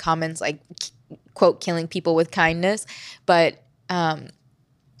 she's in my comments, like quote, killing people with kindness. But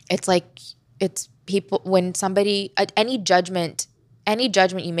it's like, it's people, when somebody, any judgment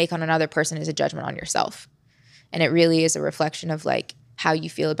you make on another person is a judgment on yourself. And it really is a reflection of like how you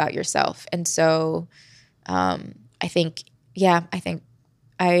feel about yourself. And so I think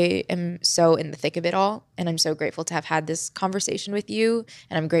I am so in the thick of it all, and I'm so grateful to have had this conversation with you,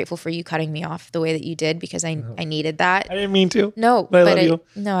 and I'm grateful for you cutting me off the way that you did, because I needed that. I didn't mean to. No, but I love you.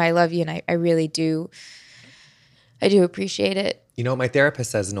 No, I love you, and I really do. I do appreciate it. You know what my therapist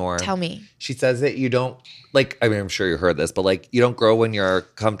says, Noor? Tell me. She says that you don't, like, I mean, I'm sure you heard this, but like, you don't grow when you're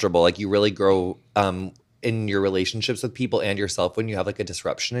comfortable. Like, you really grow in your relationships with people and yourself when you have like a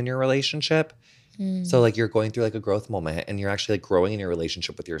disruption in your relationship. So like you're going through like a growth moment, and you're actually like growing in your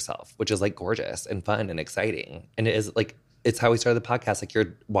relationship with yourself, which is like gorgeous and fun and exciting. And it is like, it's how we started the podcast, like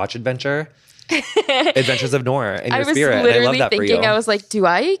your watch adventure, Adventures of Noor and your spirit. And I love that for you. I was like, do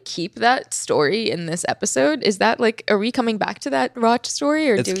I keep that story in this episode? Is that like, are we coming back to that watch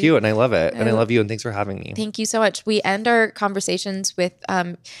story? Or it's cute and I love it. And I love you, and thanks for having me. Thank you so much. We end our conversations with,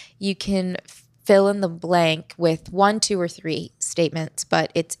 you can fill in the blank with 1, 2, or 3 statements,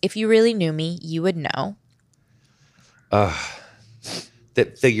 but it's, if you really knew me, you would know.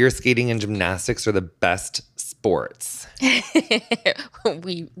 That figure skating and gymnastics are the best sports.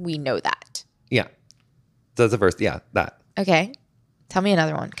 We know that. Yeah. So that's the first. Yeah, that. Okay. Tell me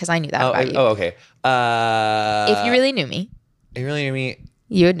another one, because I knew that about you. Oh, okay. If you really knew me. If you really knew me.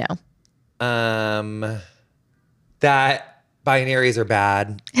 You would know. That binaries are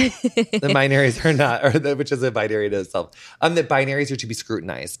bad. The binaries are not, which is a binary to itself. That binaries are to be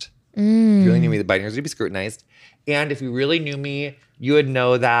scrutinized. If you really knew me, the binaries are to be scrutinized. And if you really knew me, you would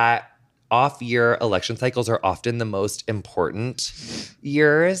know that off-year election cycles are often the most important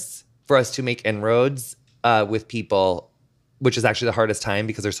years for us to make inroads with people, which is actually the hardest time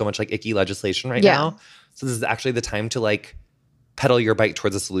because there's so much like icky legislation right now. So this is actually the time to like pedal your bike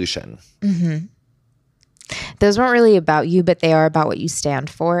towards a solution. Mm-hmm. Those weren't really about you, but they are about what you stand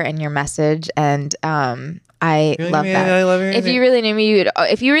for and your message. And I love that. I love if you really knew me,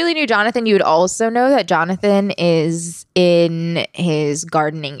 if you really knew Jonathan, you would also know that Jonathan is in his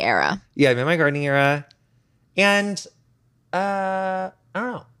gardening era. Yeah, I'm in my gardening era. And I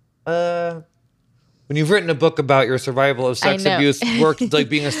don't know. When you've written a book about your survival of sex abuse, work like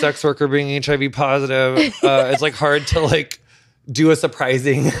being a sex worker, being HIV positive, it's like hard to like do a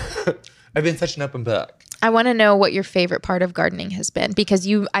surprising. I've been such an open book. I want to know what your favorite part of gardening has been, because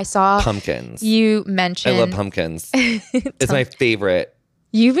I saw pumpkins. You mentioned. I love pumpkins. It's my favorite.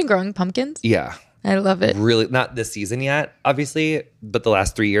 You've been growing pumpkins? Yeah. I love it. Really, not this season yet, obviously, but the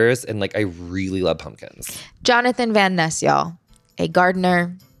last 3 years. And like, I really love pumpkins. Jonathan Van Ness, y'all. A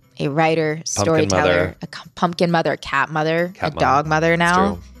gardener, a writer, storyteller, a pumpkin mother, a cat mother, a dog mother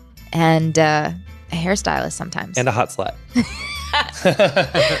now, and a hairstylist sometimes. And a hot slut.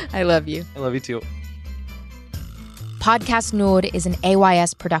 I love you. I love you too. Podcast Noor is an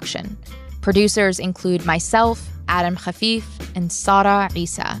AYS production. Producers include myself, Adam Khafif, and Sara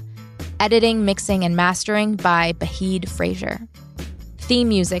Isa. Editing, mixing, and mastering by Bahid Fraser. Theme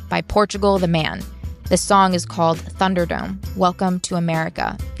music by Portugal the Man. The song is called Thunderdome, Welcome to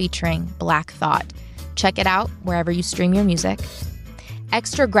America, featuring Black Thought. Check it out wherever you stream your music.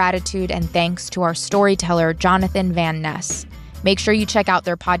 Extra gratitude and thanks to our storyteller, Jonathan Van Ness. Make sure you check out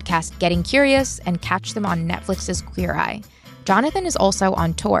their podcast, Getting Curious, and catch them on Netflix's Queer Eye. Jonathan is also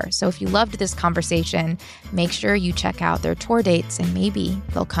on tour, so if you loved this conversation, make sure you check out their tour dates and maybe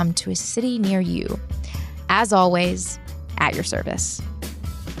they'll come to a city near you. As always, at your service.